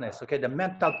toughness. Okay, the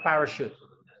mental parachute.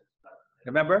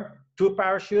 Remember, 2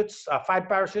 parachutes, 5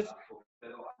 parachutes.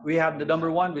 We have the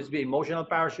number 1, which is the emotional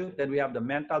parachute. Then we have the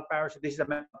mental parachute. This is the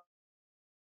mental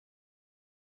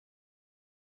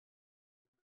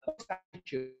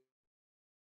attitude.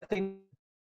 Thing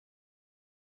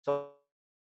so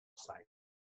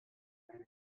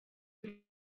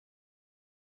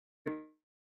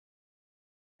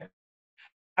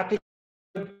attitude.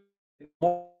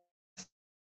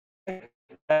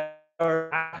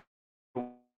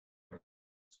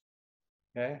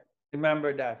 Okay,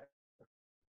 remember that.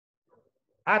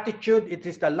 Attitude, it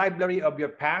is the library of your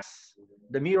past,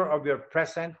 the mirror of your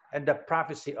present, and the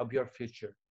prophecy of your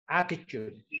future.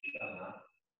 Attitude,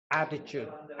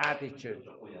 attitude, attitude.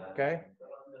 Okay?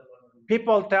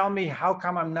 People tell me, how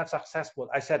come I'm not successful?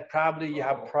 I said, probably you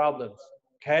have problems.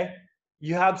 Okay?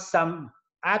 You have some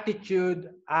attitude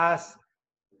as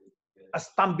a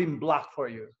stumbling block for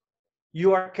you.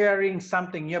 You are carrying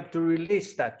something, you have to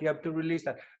release that. You have to release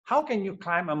that. How can you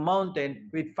climb a mountain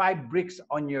with 5 bricks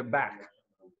on your back?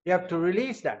 You have to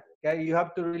release that. Okay? You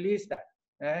have to release that.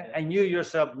 Okay? And you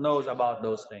yourself knows about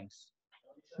those things.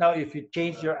 Now, if you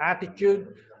change your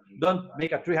attitude, don't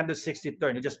make a 360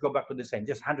 turn. You just go back to the same,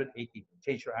 just 180.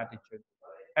 Change your attitude.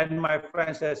 And my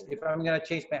friend says, if I'm going to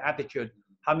change my attitude,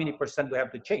 how many percent do I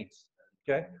have to change?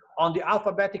 Okay. On the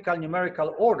alphabetical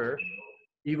numerical order,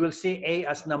 you will see A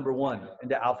as number 1 in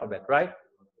the alphabet, right?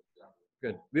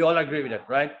 Good. We all agree with that,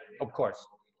 right? Of course.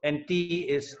 And T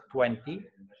is 20,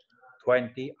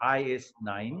 20, I is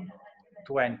 9,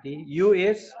 20, U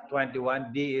is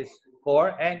 21, D is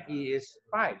 4, and E is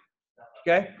 5.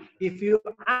 Okay? If you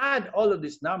add all of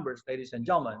these numbers, ladies and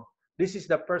gentlemen, this is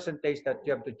the percentage that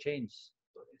you have to change.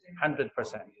 100%.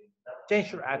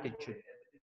 Change your attitude.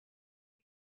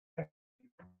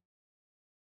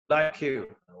 Like you.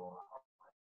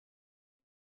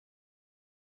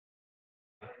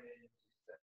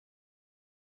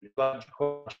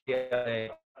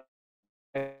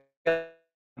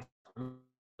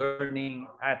 Learning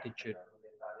attitude.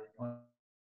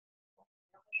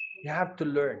 You have to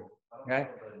learn, okay?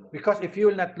 Because if you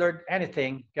will not learn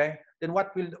anything, okay, then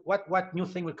what new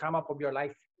thing will come up of your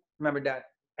life? Remember that.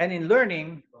 And in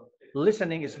learning,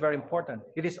 listening is very important.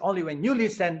 It is only when you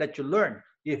listen that you learn.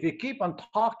 If you keep on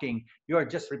talking, you are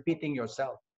just repeating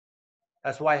yourself.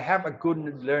 That's why have a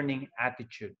good learning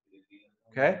attitude.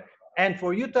 Okay? And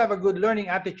for you to have a good learning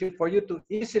attitude, for you to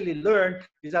easily learn,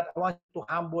 is that I want you to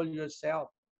humble yourself.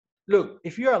 Look,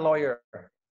 if you're a lawyer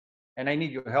and I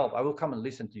need your help, I will come and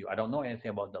listen to you. I don't know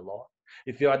anything about the law.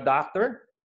 If you're a doctor,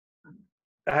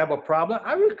 I have a problem,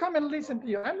 I will come and listen to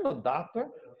you. I'm no doctor.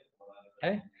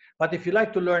 Okay? But if you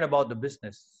like to learn about the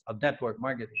business of network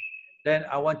marketing, then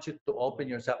I want you to open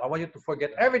yourself. I want you to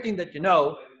forget everything that you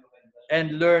know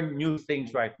and learn new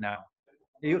things right now.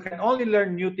 You can only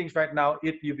learn new things right now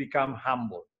if you become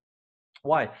humble.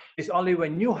 Why? It's only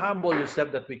when you humble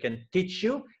yourself that we can teach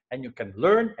you and you can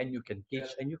learn and you can teach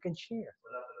and you can share.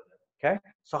 Okay?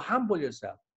 So humble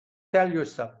yourself. Tell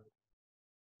yourself,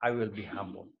 I will be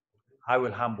humble. I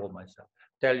will humble myself.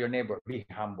 Tell your neighbor, be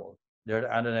humble.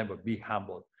 The other neighbor, be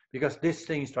humble. Because these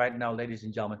things right now, ladies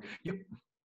and gentlemen,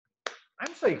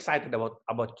 I'm so excited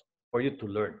about for you to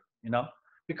learn,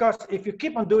 because if you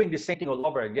keep on doing the same thing all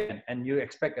over again and you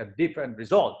expect a different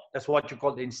result, that's what you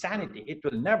call the insanity. It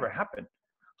will never happen.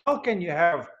 How can you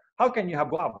have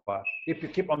guava if you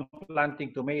keep on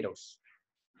planting tomatoes?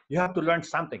 You have to learn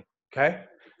something, okay,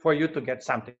 for you to get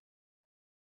something.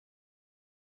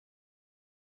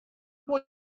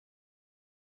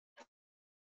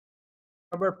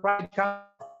 Remember, pride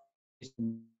comes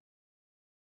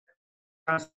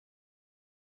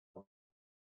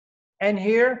And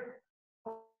here,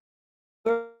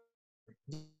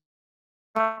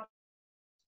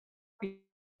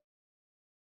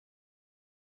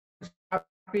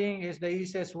 copying is the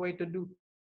easiest way to do.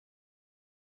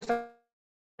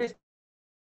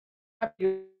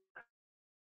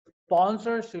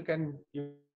 Sponsors, you can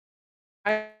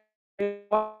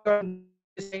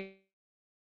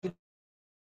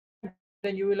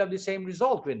then you will have the same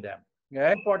result with them.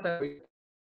 Okay? Important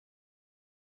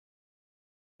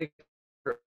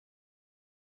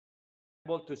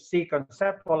able to see,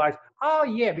 conceptualize. Oh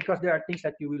yeah, because there are things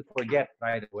that you will forget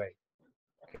right away.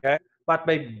 Okay, but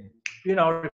by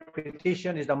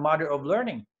repetition is the mother of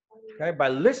learning. Okay, by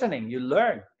listening you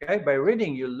learn. Okay, by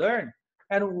reading you learn.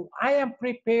 And I am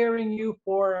preparing you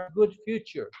for a good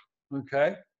future.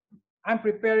 Okay, I'm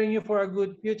preparing you for a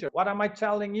good future. What am I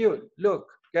telling you? Look,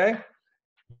 okay,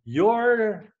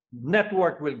 your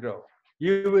network will grow.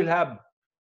 You will have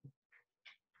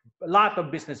a lot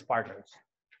of business partners.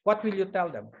 What will you tell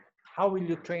them? How will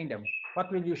you train them?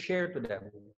 What will you share to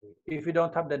them if you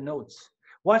don't have the notes?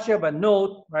 Once you have a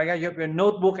note, right, you have your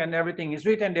notebook and everything is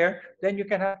written there, then you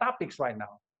can have topics right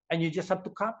now. And you just have to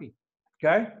copy.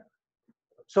 Okay?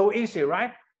 So easy,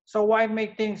 right? So why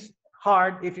make things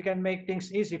hard if you can make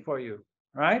things easy for you,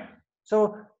 right?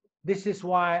 So this is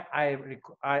why I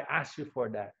asked you for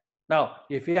that. Now,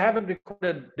 if you haven't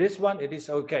recorded this one, it is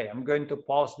okay. I'm going to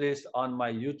pause this on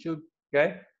my YouTube.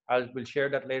 Okay, I will share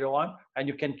that later on, and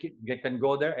you can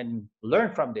go there and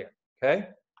learn from there. Okay,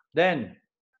 then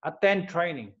attend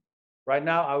training. Right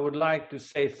now, I would like to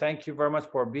say thank you very much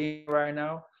for being here right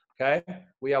now. Okay,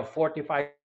 we have 45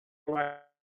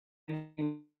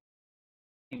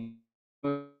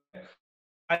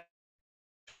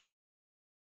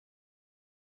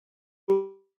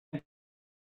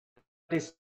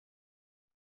 this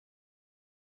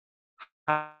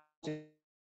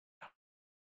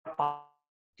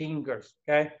thinkers.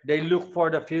 Okay, they look for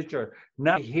the future,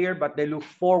 not here, but they look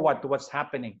forward to what's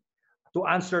happening, to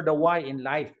answer the why in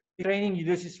life. Training,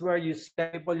 this is where you see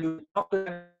people, you talk to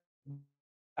them,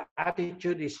 the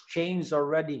attitude is changed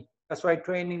already. That's why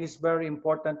training is very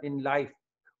important in life.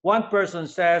 One person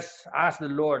says, ask the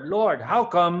Lord, Lord, how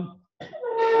come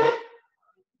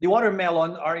the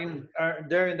watermelon are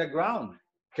there in the ground?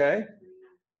 Okay,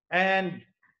 and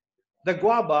the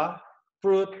guava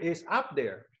fruit is up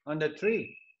there on the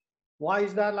tree. Why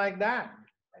is that like that?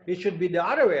 It should be the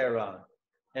other way around.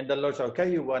 And the Lord said,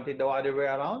 okay, you want it the other way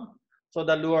around? So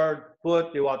the Lord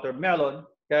put the watermelon,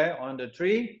 okay, on the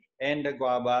tree and the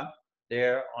guava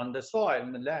there on the soil,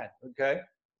 in the land, okay?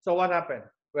 So what happened?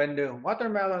 When the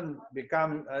watermelon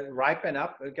become ripen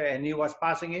up, okay, and he was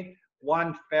passing it,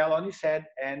 one fell on his head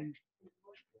and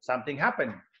something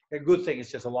happened. A good thing is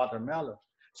just a watermelon.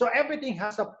 So everything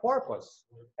has a purpose.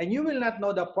 And you will not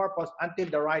know the purpose until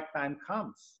the right time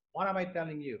comes. What am I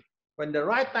telling you? When the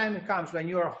right time comes, when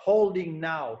you are holding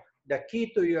now the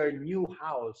key to your new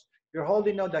house, you're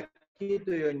holding now the key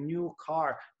to your new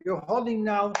car, you're holding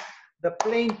now the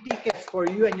plane tickets for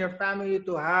you and your family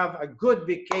to have a good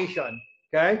vacation.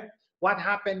 Okay? What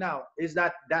happened now is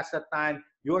that that's the time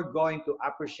you're going to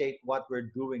appreciate what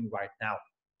we're doing right now.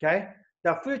 Okay?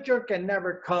 The future can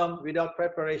never come without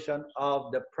preparation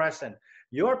of the present.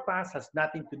 Your past has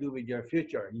nothing to do with your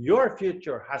future. Your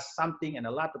future has something and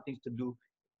a lot of things to do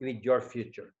with your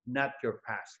future, not your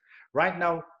past. Right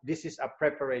now, this is a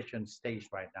preparation stage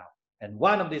right now. And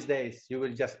one of these days, you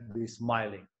will just be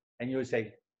smiling and you will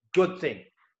say, good thing,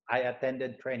 I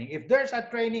attended training. If there's a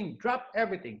training, drop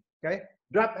everything, okay?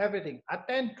 Drop everything.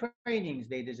 Attend trainings,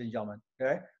 ladies and gentlemen,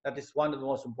 okay? That is one of the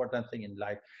most important things in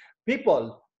life.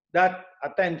 People that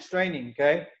attends training,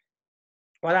 okay,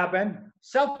 what happened?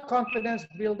 Self-confidence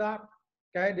build up,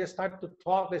 okay? They start to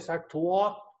talk, they start to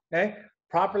walk, okay,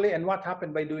 properly. And what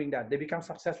happened by doing that? They become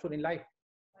successful in life,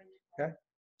 okay?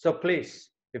 So please,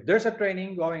 if there's a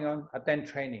training going on, attend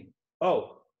training.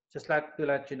 Oh, just like to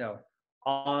let you know,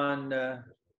 on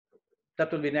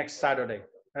that will be next Saturday.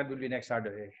 That will be next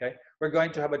Saturday, okay? We're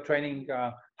going to have a training,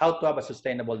 how to have a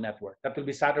sustainable network. That will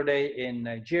be Saturday in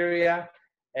Nigeria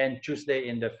and Tuesday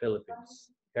in the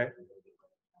Philippines, okay?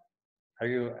 Are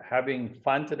you having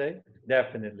fun today?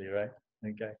 Definitely, right?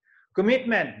 Okay.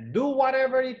 Commitment. Do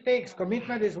whatever it takes.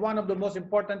 Commitment is one of the most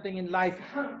important thing in life,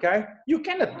 okay? You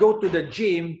cannot go to the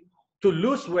gym to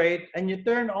lose weight and you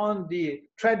turn on the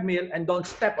treadmill and don't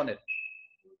step on it.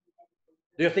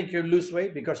 Do you think you lose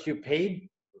weight because you paid,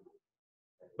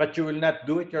 but you will not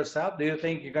do it yourself? Do you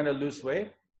think you're going to lose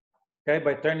weight? Okay,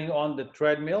 by turning on the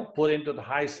treadmill, put into the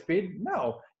high speed?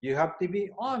 No, you have to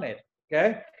be on it.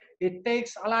 Okay, it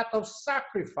takes a lot of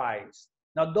sacrifice.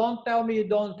 Now, don't tell me you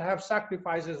don't have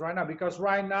sacrifices right now, because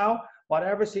right now,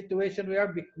 whatever situation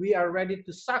we are ready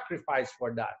to sacrifice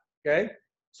for that. Okay?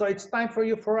 So it's time for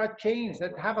you for a change.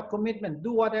 That have a commitment.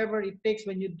 Do whatever it takes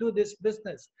when you do this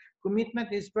business.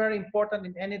 Commitment is very important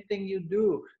in anything you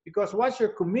do, because once you're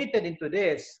committed into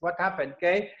this, what happened?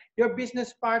 Okay, your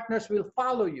business partners will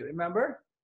follow you. Remember,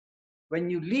 when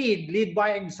you lead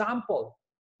by example.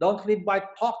 Don't lead by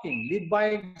talking. Lead by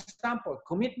example.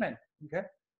 Commitment. Okay,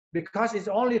 because it's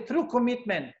only through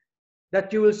commitment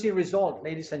that you will see result,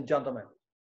 ladies and gentlemen.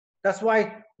 That's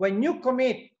why when you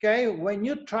commit, okay, when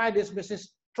you try this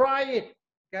business, try it,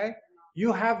 okay?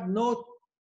 You have no,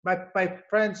 my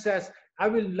friend says, I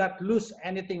will not lose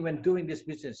anything when doing this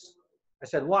business. I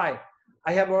said, why?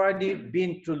 I have already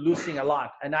been through losing a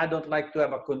lot, and I don't like to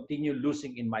have a continue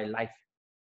losing in my life.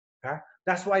 Okay?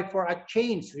 That's why for a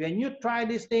change, when you try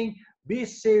this thing, be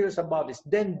serious about this.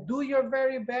 Then do your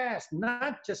very best,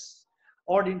 not just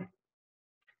ordinary.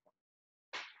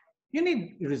 You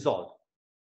need result,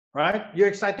 right? You're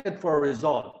excited for a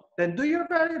result. Then do your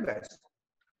very best.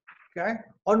 Okay?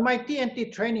 On my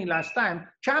TNT training last time,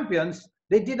 champions,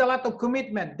 they did a lot of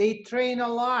commitment. They train a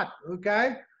lot.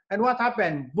 Okay? And what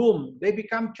happened? Boom, they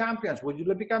become champions. Would you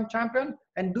become champion?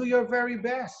 And do your very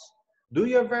best. Do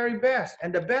your very best.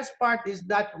 And the best part is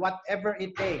that whatever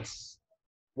it takes.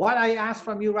 What I ask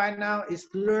from you right now is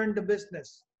learn the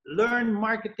business. Learn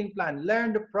marketing plan.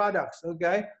 Learn the products.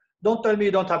 Okay? Don't tell me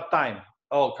you don't have time.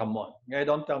 Oh, come on. Okay,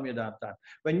 don't tell me you don't have time.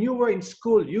 When you were in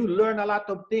school, you learned a lot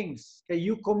of things. Okay,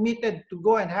 you committed to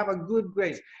go and have a good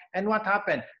grades. And what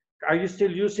happened? Are you still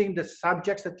using the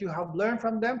subjects that you have learned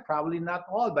from them? Probably not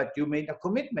all, but you made a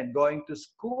commitment going to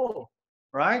school,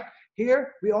 right?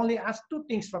 Here, we only ask two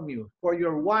things from you for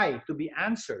your why to be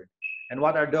answered. And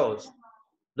what are those?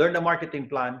 Learn the marketing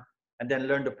plan and then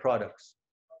learn the products.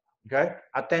 Okay?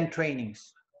 Attend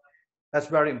trainings. That's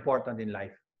very important in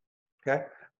life. Okay?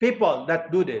 People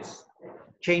that do this,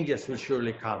 changes will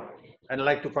surely come. And I'd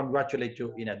like to congratulate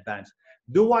you in advance.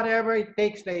 Do whatever it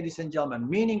takes, ladies and gentlemen,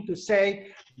 meaning to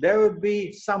say there will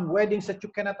be some weddings that you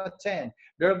cannot attend.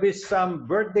 There will be some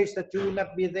birthdays that you will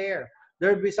not be there.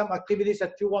 There will be some activities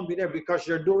that you won't be there because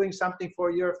you're doing something for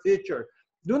your future.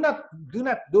 Do not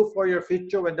do for your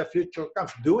future when the future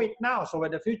comes. Do it now. So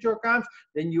when the future comes,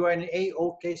 then you are in an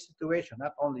A-OK situation.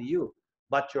 Not only you,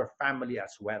 but your family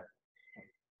as well.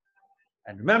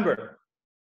 And remember,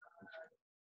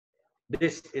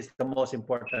 this is the most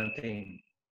important thing.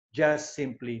 Just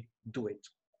simply do it.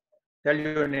 Tell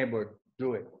your neighbor,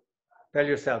 do it. Tell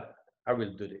yourself, I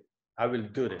will do it. I will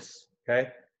do this. Okay?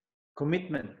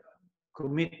 Commitment.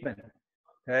 Commitment.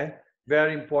 Okay?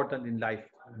 Very important in life.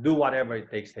 Do whatever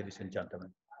it takes, ladies and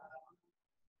gentlemen.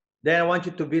 Then I want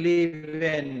you to believe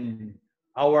in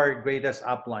our greatest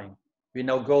upline. We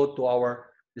now go to our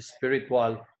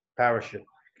spiritual parachute.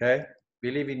 Okay?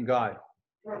 Believe in God.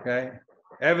 Okay?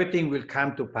 Everything will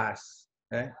come to pass.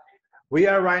 Okay? We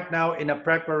are right now in a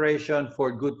preparation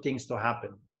for good things to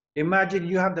happen. Imagine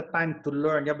you have the time to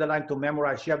learn, you have the time to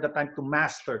memorize, you have the time to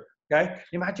master. Okay?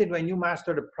 Imagine when you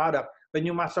master the product, when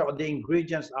you master the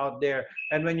ingredients out there,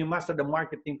 and when you master the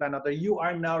marketing plan out there, you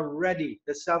are now ready.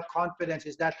 The self-confidence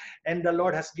is that, and the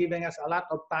Lord has given us a lot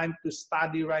of time to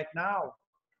study right now.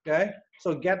 Okay?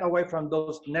 So get away from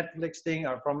those Netflix thing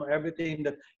or from everything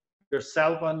that your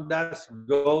cell phone does.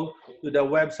 Go to the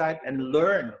website and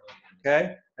learn.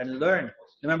 Okay? And learn.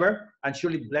 Remember, and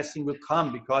surely blessing will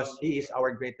come because He is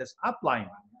our greatest upline.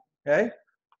 Okay?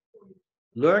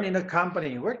 Learn in a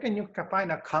company. Where can you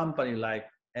find a company like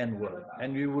N-World?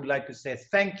 And we would like to say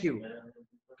thank you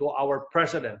to our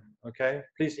president. Okay?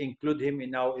 Please include him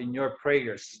in your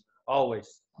prayers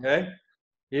always. Okay?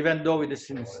 Even though with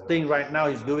this thing right now,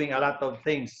 he's doing a lot of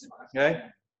things. Okay?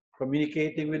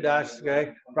 Communicating with us.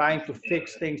 Okay? Trying to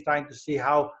fix things, trying to see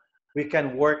how we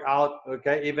can work out.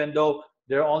 Okay? Even though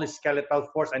they're only skeletal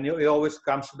force, and he always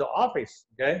comes to the office.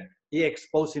 Okay, he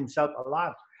exposed himself a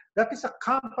lot. That is a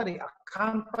company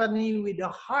with a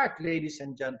heart, ladies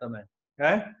and gentlemen.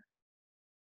 Okay,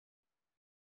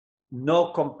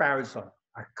 no comparison.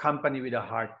 A company with a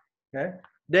heart. Okay,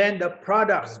 then the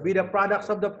products, be the products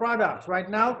of the products. Right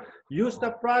now, use the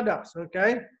products.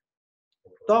 Okay,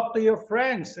 talk to your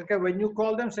friends. Okay, when you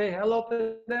call them, say hello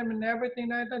to them and everything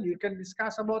like that. You can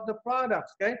discuss about the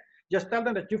products. Okay. Just tell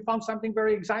them that you found something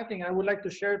very exciting. I would like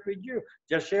to share it with you.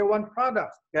 Just share one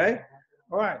product, okay?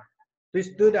 All right, please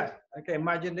do that. Okay,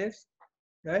 imagine this,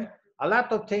 okay? A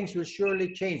lot of things will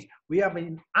surely change. We have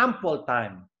an ample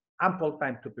time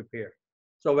to prepare.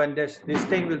 So when this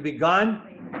thing will be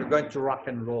gone, we're going to rock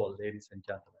and roll, ladies and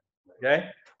gentlemen. Okay?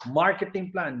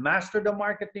 Marketing plan. Master the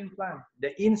marketing plan.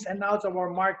 The ins and outs of our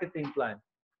marketing plan.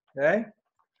 Okay?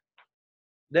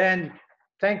 Then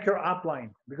thank your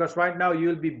upline, because right now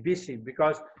you'll be busy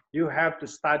because you have to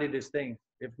study this thing.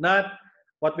 If not,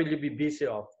 what will you be busy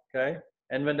of? Okay?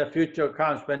 And when the future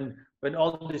comes, when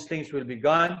all these things will be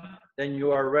gone, then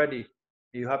you are ready.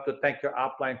 You have to thank your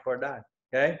upline for that.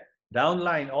 Okay?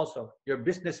 Downline also, your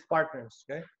business partners.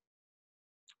 Okay?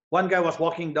 One guy was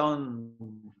walking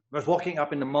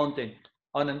up in the mountain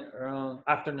on an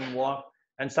afternoon walk,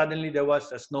 and suddenly there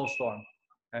was a snowstorm.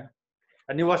 Okay?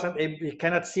 And he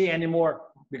cannot see anymore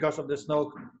because of the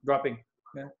snow dropping.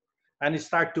 Okay? And he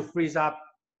started to freeze up.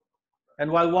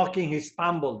 And while walking, he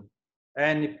stumbled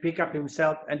and he picked up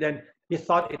himself, and then he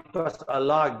thought it was a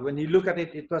log. When he looked at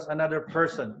it, it was another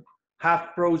person,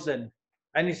 half frozen.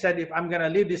 And he said, if I'm gonna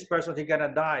leave this person, he's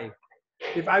gonna die.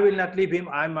 If I will not leave him,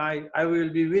 I will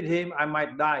be with him, I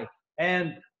might die.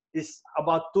 And it's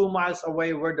about 2 miles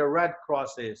away where the Red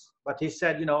Cross is. But he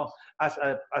said, you know, as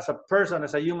a person,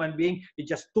 as a human being, he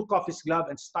just took off his glove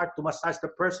and started to massage the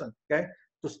person, okay,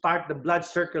 to start the blood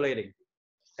circulating.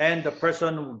 And the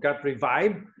person got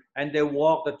revived, and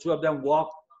the two of them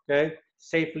walked, okay,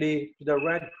 safely to the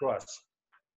Red Cross.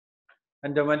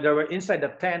 And then when they were inside the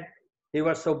tent, he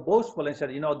was so boastful and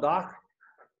said, you know, doc,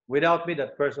 without me,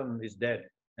 that person is dead.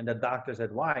 And the doctor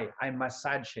said, why? I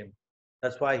massaged him.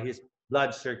 That's why his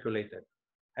blood circulated.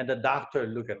 And the doctor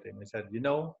looked at him and said, you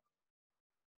know,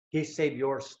 he saved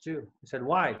yours too. He said,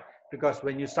 why? Because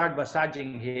when you start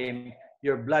massaging him,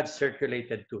 your blood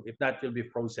circulated too. If not, you'll be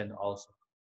frozen also.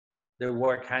 They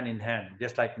work hand in hand,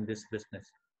 just like in this business.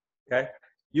 Okay?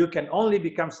 You can only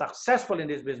become successful in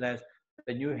this business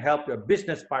when you help your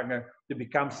business partner to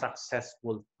become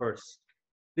successful first.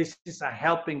 This is a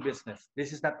helping business.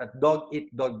 This is not a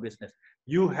dog-eat-dog business.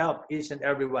 You help each and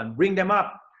every one. Bring them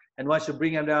up. And once you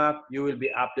bring them up, you will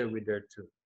be up there with them too.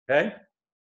 Okay?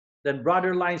 Then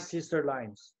brother lines, sister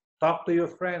lines. Talk to your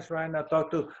friends right now.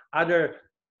 Talk to other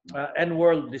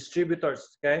N-World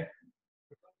distributors. Okay?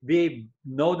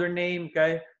 Know their name.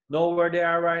 Okay? Know where they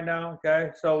are right now.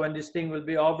 Okay? So when this thing will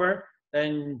be over,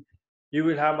 then you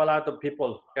will have a lot of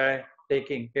people, okay,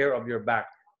 taking care of your back.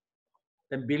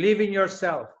 Then believe in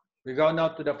yourself. We go now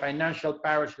to the financial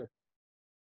parachute.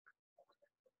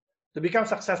 To become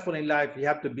successful in life, you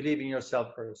have to believe in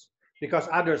yourself first, because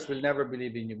others will never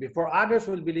believe in you. Before others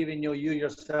will believe in you, you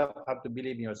yourself have to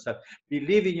believe in yourself.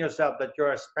 Believe in yourself that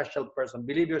you're a special person.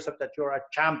 Believe in yourself that you're a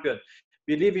champion.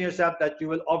 Believe in yourself that you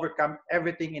will overcome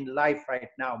everything in life right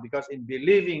now. Because in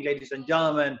believing, ladies and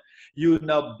gentlemen, you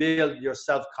now build your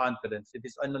self-confidence. It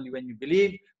is only when you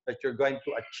believe that you're going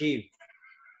to achieve.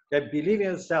 Okay? Believe in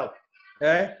yourself.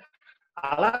 Okay?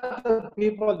 A lot of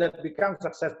people that become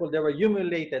successful, they were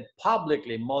humiliated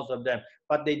publicly, most of them,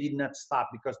 but they did not stop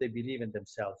because they believe in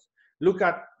themselves. Look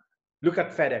at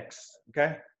FedEx.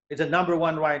 Okay? It's a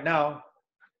 #1 right now,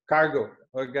 cargo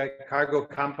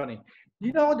company.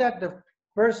 You know that the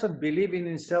person believed in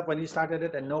himself when he started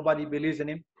it and nobody believes in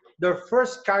him? Their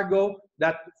first cargo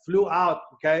that flew out,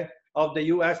 okay, of the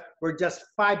US were just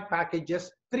 5 packages.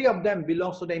 3 of them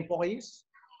belongs to the employees.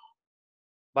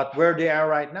 But where they are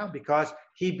right now, because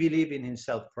he believed in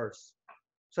himself first.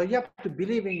 So you have to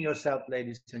believe in yourself,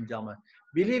 ladies and gentlemen.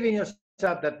 Believe in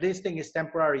yourself that this thing is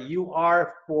temporary. You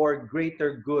are for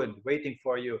greater good waiting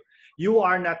for you. You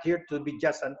are not here to be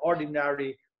just an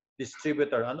ordinary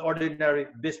distributor, an ordinary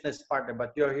business partner,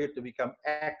 but you're here to become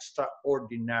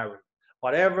extraordinary.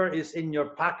 Whatever is in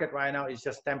your pocket right now is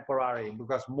just temporary,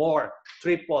 because more,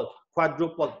 triple,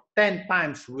 quadruple, 10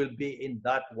 times will be in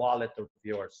that wallet of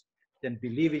yours. Then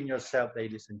believe in yourself,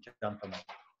 ladies and gentlemen.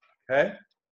 Okay?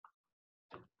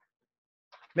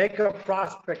 Make a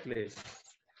prospect list.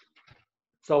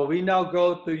 So we now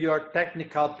go to your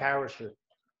technical parachute.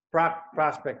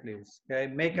 Prospect list.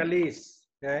 Okay? Make a list.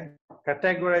 Okay?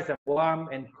 Categorize a warm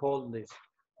and cold list.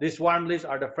 These warm lists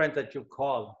are the friends that you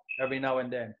call every now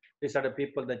and then. These are the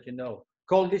people that you know.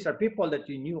 Cold lists are people that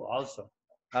you knew also.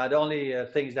 The only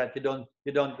things that you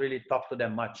don't really talk to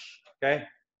them much. Okay?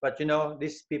 But you know,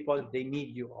 these people, they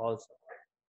need you also.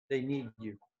 They need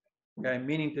you. Okay?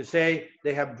 Meaning to say,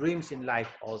 they have dreams in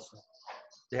life also.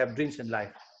 They have dreams in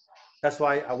life. That's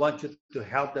why I want you to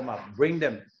help them up. Bring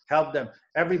them, help them.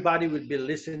 Everybody will be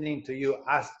listening to you.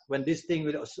 As when this thing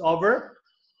is over,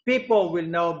 people will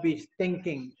now be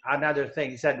thinking another thing.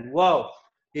 He said, whoa,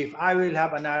 if I will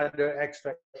have another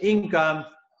extra income,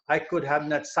 I could have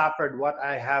not suffered what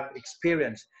I have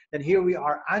experienced. And here we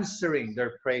are answering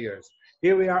their prayers.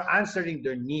 Here we are answering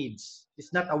their needs.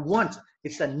 It's not a want,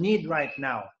 it's a need right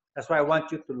now. That's why I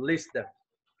want you to list them,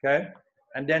 okay?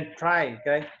 And then try,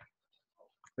 okay?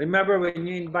 Remember, when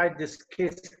you invite these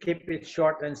kids, keep it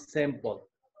short and simple.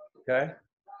 Okay?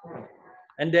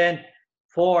 And then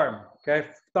form. Okay?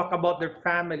 Talk about their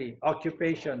family,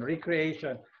 occupation,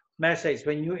 recreation, message.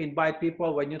 When you invite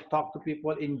people, when you talk to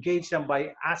people, engage them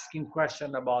by asking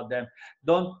questions about them.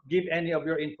 Don't give any of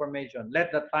your information.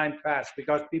 Let the time pass,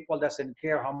 because people doesn't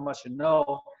care how much you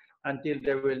know until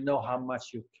they will know how much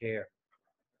you care.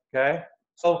 Okay?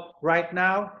 So right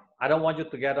now, I don't want you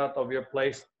to get out of your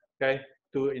place, okay,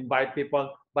 to invite people,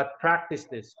 but practice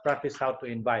this. Practice how to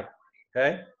invite.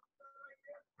 Okay?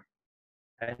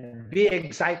 And be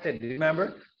excited.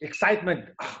 Remember? Excitement.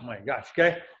 Oh my gosh.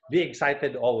 Okay? Be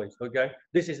excited always. Okay?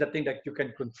 This is the thing that you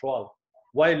can control.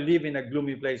 Why live in a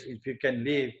gloomy place if you can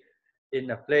live in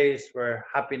a place where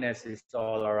happiness is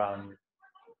all around you?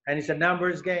 And it's a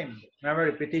numbers game. Remember,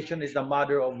 repetition is the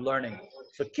mother of learning.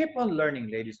 So keep on learning,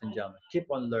 ladies and gentlemen. Keep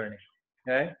on learning.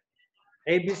 Okay?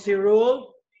 ABC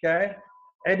rule. Okay?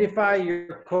 Edify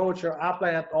your coach or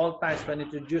upline at all times when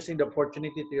introducing the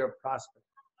opportunity to your prospect.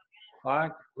 All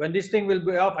right. When this thing will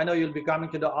be off, I know you'll be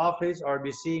coming to the office or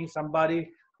be seeing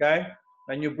somebody. Okay.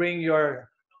 When you bring your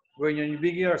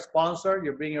sponsor,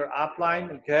 you bring your upline.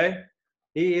 Okay.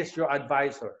 He is your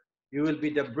advisor. You will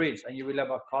be the bridge, and you will have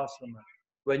a customer.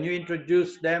 When you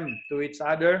introduce them to each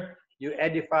other, you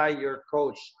edify your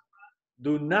coach.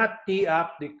 Do not tee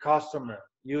up the customer.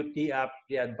 You tee up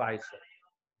the advisor.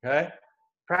 Okay.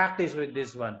 Practice with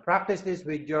this one. Practice this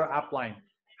with your upline.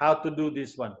 How to do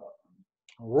this one.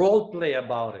 Role play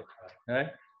about it,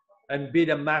 okay? And be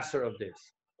the master of this.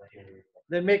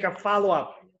 Then make a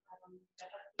follow-up.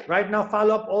 Right now,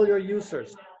 follow up all your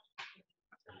users.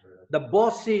 The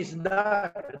boss sees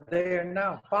that there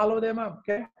now. Follow them up,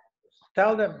 okay?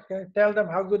 Tell them, okay? Tell them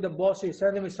how good the boss is.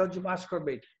 Tell them it's such a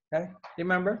masturbate, okay?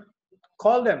 Remember?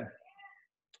 Call them.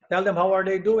 Tell them how are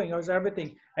they doing, how's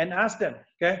everything, and ask them,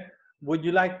 okay? Would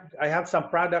you like, I have some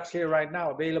products here right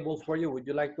now available for you. Would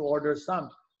you like to order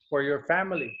some for your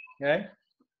family, okay?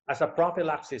 As a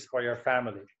prophylaxis for your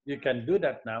family. You can do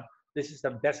that now. This is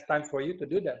the best time for you to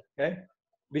do that, okay?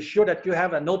 Be sure that you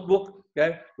have a notebook,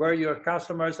 okay, where your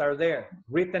customers are there,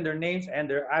 written their names and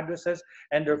their addresses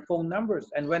and their phone numbers,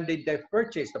 and when they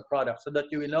purchase the product, so that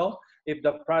you will know if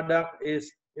the product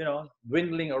is,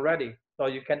 dwindling already. So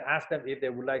you can ask them if they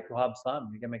would like to have some.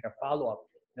 You can make a follow-up,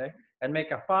 okay? And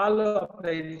make a follow-up,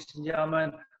 ladies and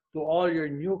gentlemen, to all your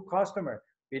new customer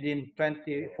within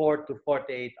 24 to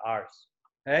 48 hours.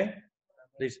 Okay?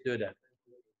 Please do that.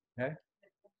 Okay?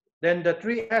 Then the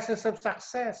 3 S's of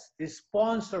success is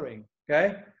sponsoring.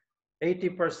 Okay?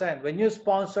 80%. When you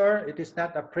sponsor, it is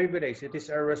not a privilege, it is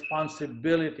a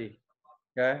responsibility.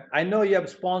 Okay? I know you have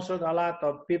sponsored a lot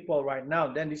of people right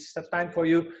now. Then this is the time for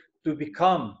you to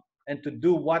become and to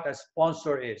do what a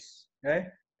sponsor is. Okay?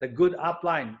 The good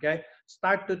upline. Okay?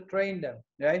 Start to train them.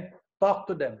 Okay? Talk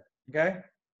to them. Okay?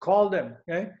 Call them.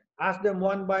 Okay? Ask them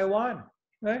one by one.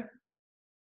 Okay?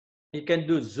 You can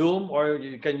do Zoom, or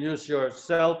you can use your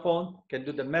cell phone, you can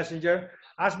do the messenger.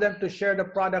 Ask them to share the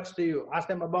products to you. Ask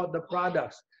them about the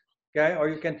products, okay? Or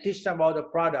you can teach them about the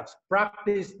products.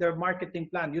 Practice their marketing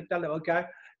plan. You tell them, okay,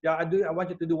 yeah, I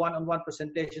want you to do one-on-one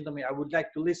presentation to me. I would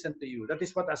like to listen to you. That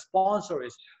is what a sponsor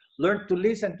is. Learn to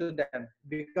listen to them,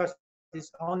 because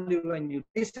it's only when you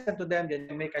listen to them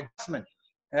that you make adjustment,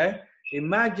 okay?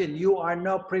 Imagine you are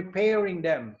now preparing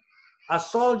them. A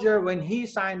soldier, when he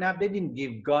signed up, they didn't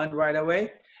give gun right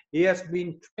away. He has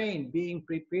been trained, being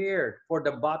prepared for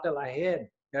the battle ahead.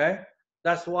 Okay?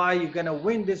 That's why you're gonna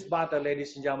win this battle,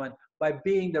 ladies and gentlemen, by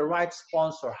being the right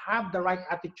sponsor. Have the right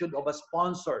attitude of a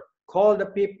sponsor. Call the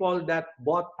people that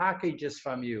bought packages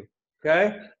from you.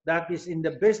 Okay? That is in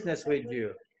the business with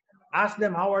you. Ask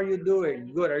them, how are you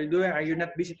doing? Good. Are you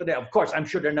not busy today? Of course, I'm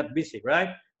sure they're not busy, right?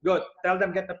 Good. Tell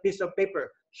them, get a piece of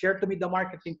paper. Share to me the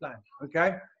marketing plan.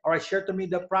 Okay? All right, share to me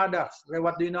the products. Okay?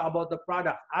 What do you know about the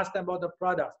product? Ask them about the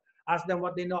products. Ask them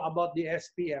what they know about the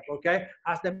SPF. Okay?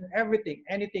 Ask them everything,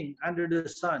 anything under the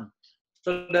sun,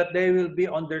 so that they will be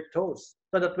on their toes.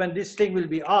 So that when this thing will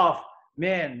be off,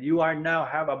 man, you are now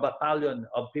have a battalion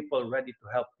of people ready to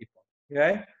help people.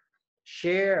 Okay?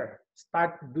 Share.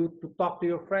 Start to talk to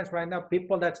your friends right now,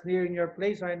 people that's near in your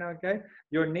place right now, okay?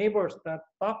 Your neighbors, that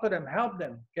talk to them, help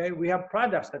them, okay? We have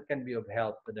products that can be of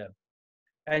help to them.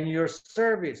 And your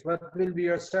service, what will be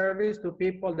your service to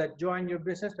people that join your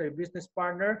business or your business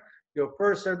partner? Your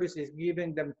first service is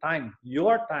giving them time,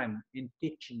 your time, in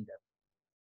teaching them.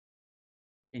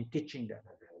 In teaching them.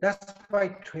 That's why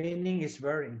training is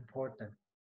very important.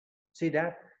 See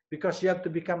that? Because you have to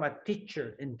become a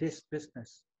teacher in this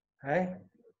business, right?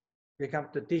 Become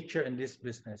the teacher in this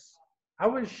business. I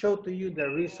will show to you the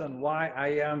reason why I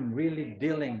am really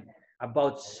dealing.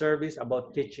 about service,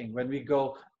 about teaching. When we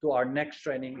go to our next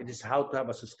training, it is how to have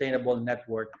a sustainable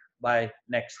network by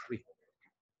next week.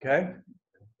 Okay?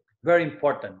 Very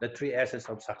important, the three S's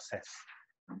of success.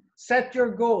 Set your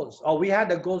goals. Oh, we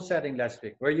had a goal setting last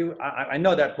week. Where you? I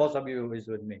know that most of you is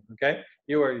with me. Okay,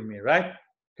 you were with me, right?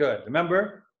 Good.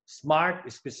 Remember,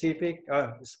 smart, specific,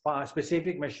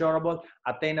 specific, measurable,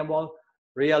 attainable,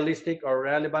 realistic, or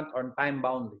relevant, or time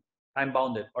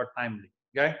bounded, or timely.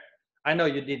 Okay. I know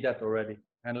you did that already.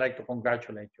 I'd like to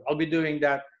congratulate you. I'll be doing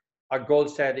that. A goal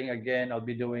setting again. I'll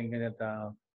be doing it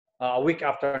a week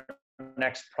after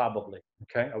next, probably.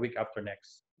 Okay, a week after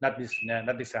next. Not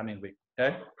this coming week.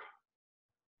 Okay.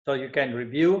 So you can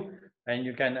review and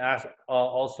you can ask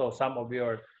also some of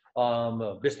your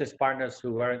business partners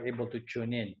who weren't able to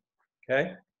tune in.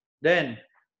 Okay. Then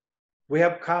we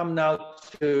have come now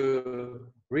to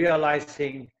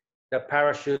realizing the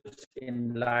parachutes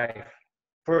in life.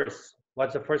 First,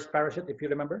 what's the first parachute, if you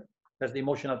remember? That's the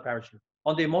emotional parachute.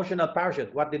 On the emotional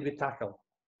parachute, what did we tackle?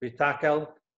 We tackled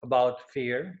about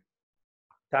fear,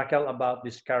 tackle about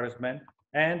discouragement,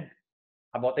 and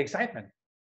about excitement.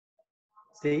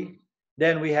 See?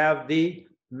 Then we have the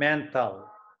mental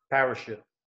parachute.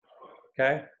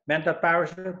 Okay? Mental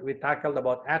parachute, we tackled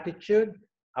about attitude,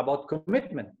 about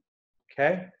commitment,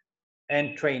 okay?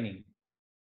 And training.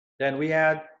 Then we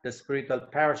had the spiritual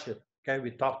parachute. Okay?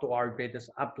 We talked to our greatest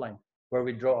upline, where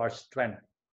we draw our strength.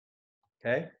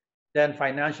 Okay? Then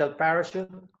financial parachute,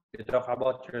 we talk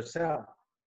about yourself.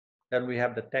 Then we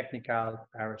have the technical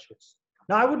parachutes.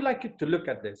 Now I would like you to look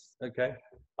at this, okay?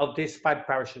 Of these 5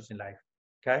 parachutes in life.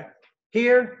 Okay?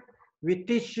 Here, we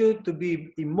teach you to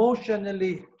be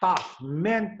emotionally tough,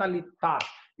 mentally tough,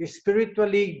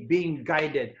 spiritually being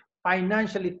guided,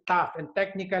 financially tough, and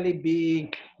technically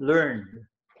being learned.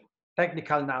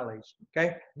 Technical knowledge.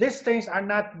 Okay? These things are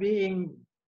not being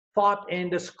taught in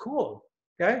the school.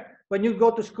 Okay? When you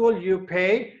go to school, you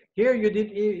pay. Here,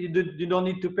 you don't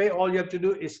need to pay. All you have to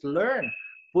do is learn.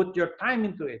 Put your time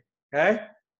into it. Okay?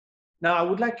 Now, I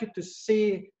would like you to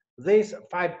see these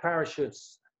 5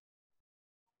 parachutes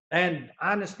and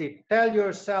honestly tell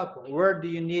yourself, where do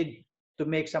you need to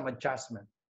make some adjustment.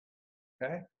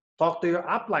 Okay, talk to your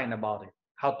upline about it,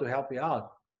 how to help you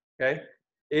out. Okay,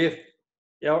 if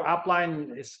your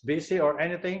upline is busy or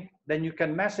anything, then you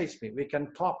can message me, we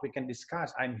can talk, we can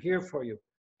discuss. I'm here for you.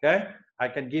 Okay, I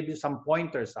can give you some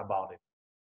pointers about it.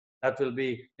 That will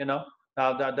be,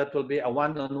 that will be a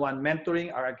one-on-one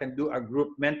mentoring, or I can do a group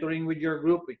mentoring with your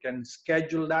group. We can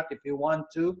schedule that if you want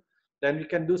to. Then we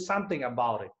can do something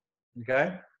about it.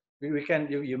 Okay, we can.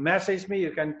 You message me.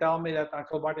 You can tell me that,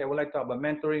 Uncle Barty, I would like to have a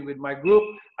mentoring with my group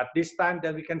at this time.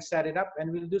 Then we can set it up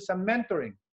and we'll do some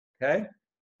mentoring. Okay,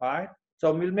 all right.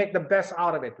 So we'll make the best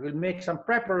out of it. We'll make some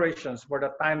preparations for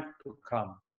the time to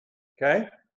come. Okay.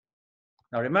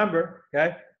 Now remember,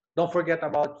 okay, don't forget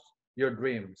about your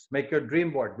dreams. Make your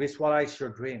dream board. Visualize your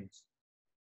dreams.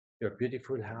 Your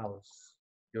beautiful house,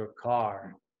 your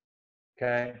car,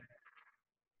 okay,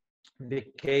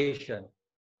 vacation,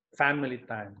 family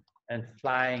time, and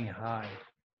flying high.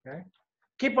 Okay?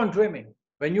 Keep on dreaming.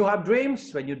 When you have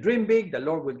dreams, when you dream big, the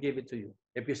Lord will give it to you.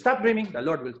 If you stop dreaming, the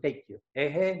Lord will take you.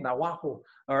 Ehe, nawaku.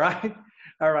 All right?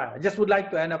 All right. I just would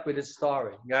like to end up with a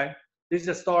story. Okay? This is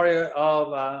a story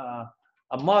of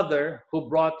a mother who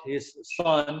brought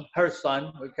her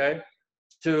son, okay,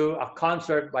 to a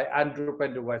concert by Andrew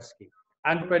Penderecki.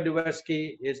 Andrew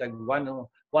Penderecki is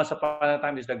once upon a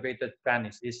time is the greatest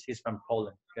pianist. He's from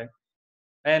Poland. Okay,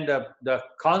 and the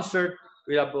concert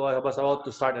was about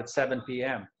to start at 7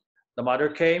 p.m. The mother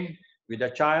came with a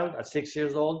child at 6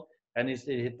 years old, and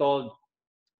he told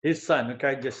his son,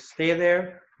 okay, just stay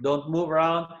there, don't move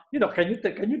around. Can you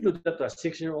do that to a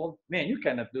 6-year-old? Man, you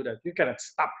cannot do that. You cannot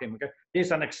stop him. Okay, he's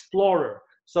an explorer.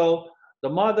 So the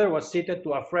mother was seated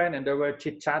to a friend, and they were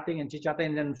chit-chatting, and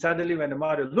then suddenly when the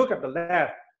mother looked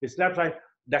at his left side,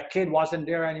 the kid wasn't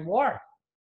there anymore.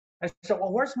 I said,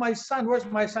 well, where's my son? Where's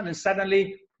my son? And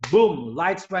suddenly, boom,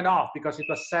 lights went off because it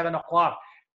was 7 o'clock,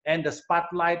 and the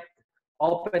spotlight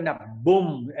opened up,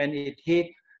 boom, and it hit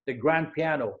the grand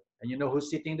piano. And you know who's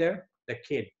sitting there? The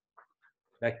kid.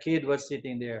 The kid was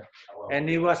sitting there, and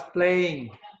he was playing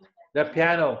the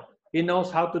piano. He knows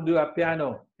how to do a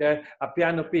piano, okay? A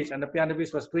piano piece, and the piano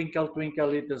piece was Twinkle, Twinkle,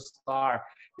 Little Star.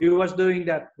 He was doing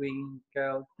that,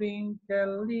 Twinkle,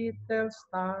 Twinkle, Little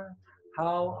Star,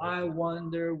 how I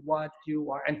wonder what you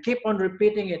are. And keep on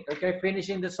repeating it, okay?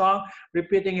 Finishing the song,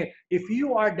 repeating it. If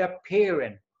you are the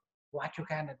parent, what you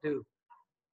gonna do,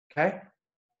 okay?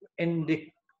 In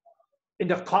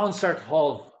the concert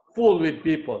hall, full with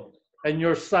people, and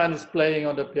your son is playing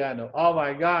on the piano. Oh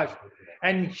my gosh.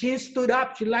 And she stood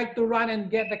up. She liked to run and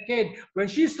get the kid. When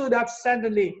she stood up,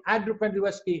 suddenly Andrew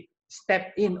Penderecki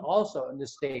stepped in also on the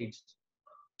stage.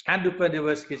 Andrew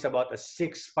Penderecki is about a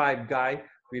 6'5" guy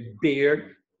with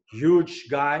beard, huge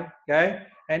guy, okay?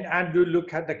 And Andrew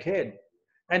looked at the kid,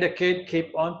 and the kid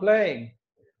kept on playing.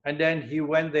 And then he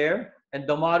went there, and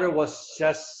the mother was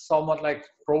just somewhat like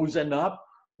frozen up.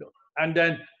 And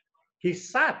then he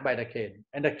sat by the kid,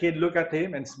 and the kid looked at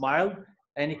him and smiled,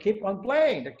 and he kept on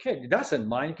playing. The kid doesn't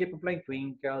mind. He kept on playing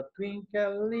Twinkle,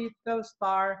 Twinkle, Little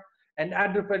Star. And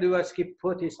Andrew Paduaski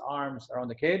put his arms around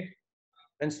the kid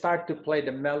and start to play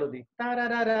the melody, da da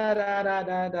da da da da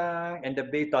da da, and the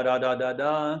beat, da da da da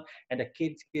da, and the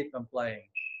kids keep on playing.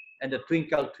 And the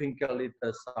Twinkle, Twinkle,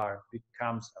 Little Star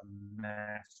becomes a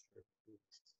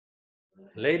masterpiece.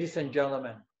 Ladies and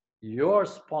gentlemen, your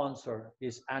sponsor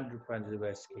is Andrew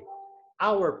Penderecki.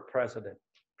 Our president,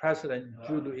 President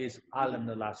Judo is Alan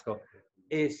Nolasco,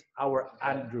 is our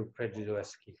Andrew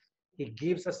Penderecki. He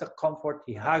gives us the comfort,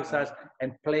 he hugs us,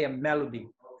 and play a melody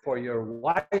for your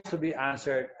whys to be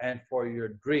answered and for your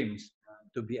dreams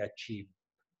to be achieved.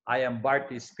 I am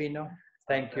Barty Spino.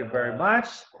 Thank you very much,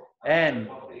 and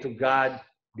to God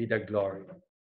be the glory.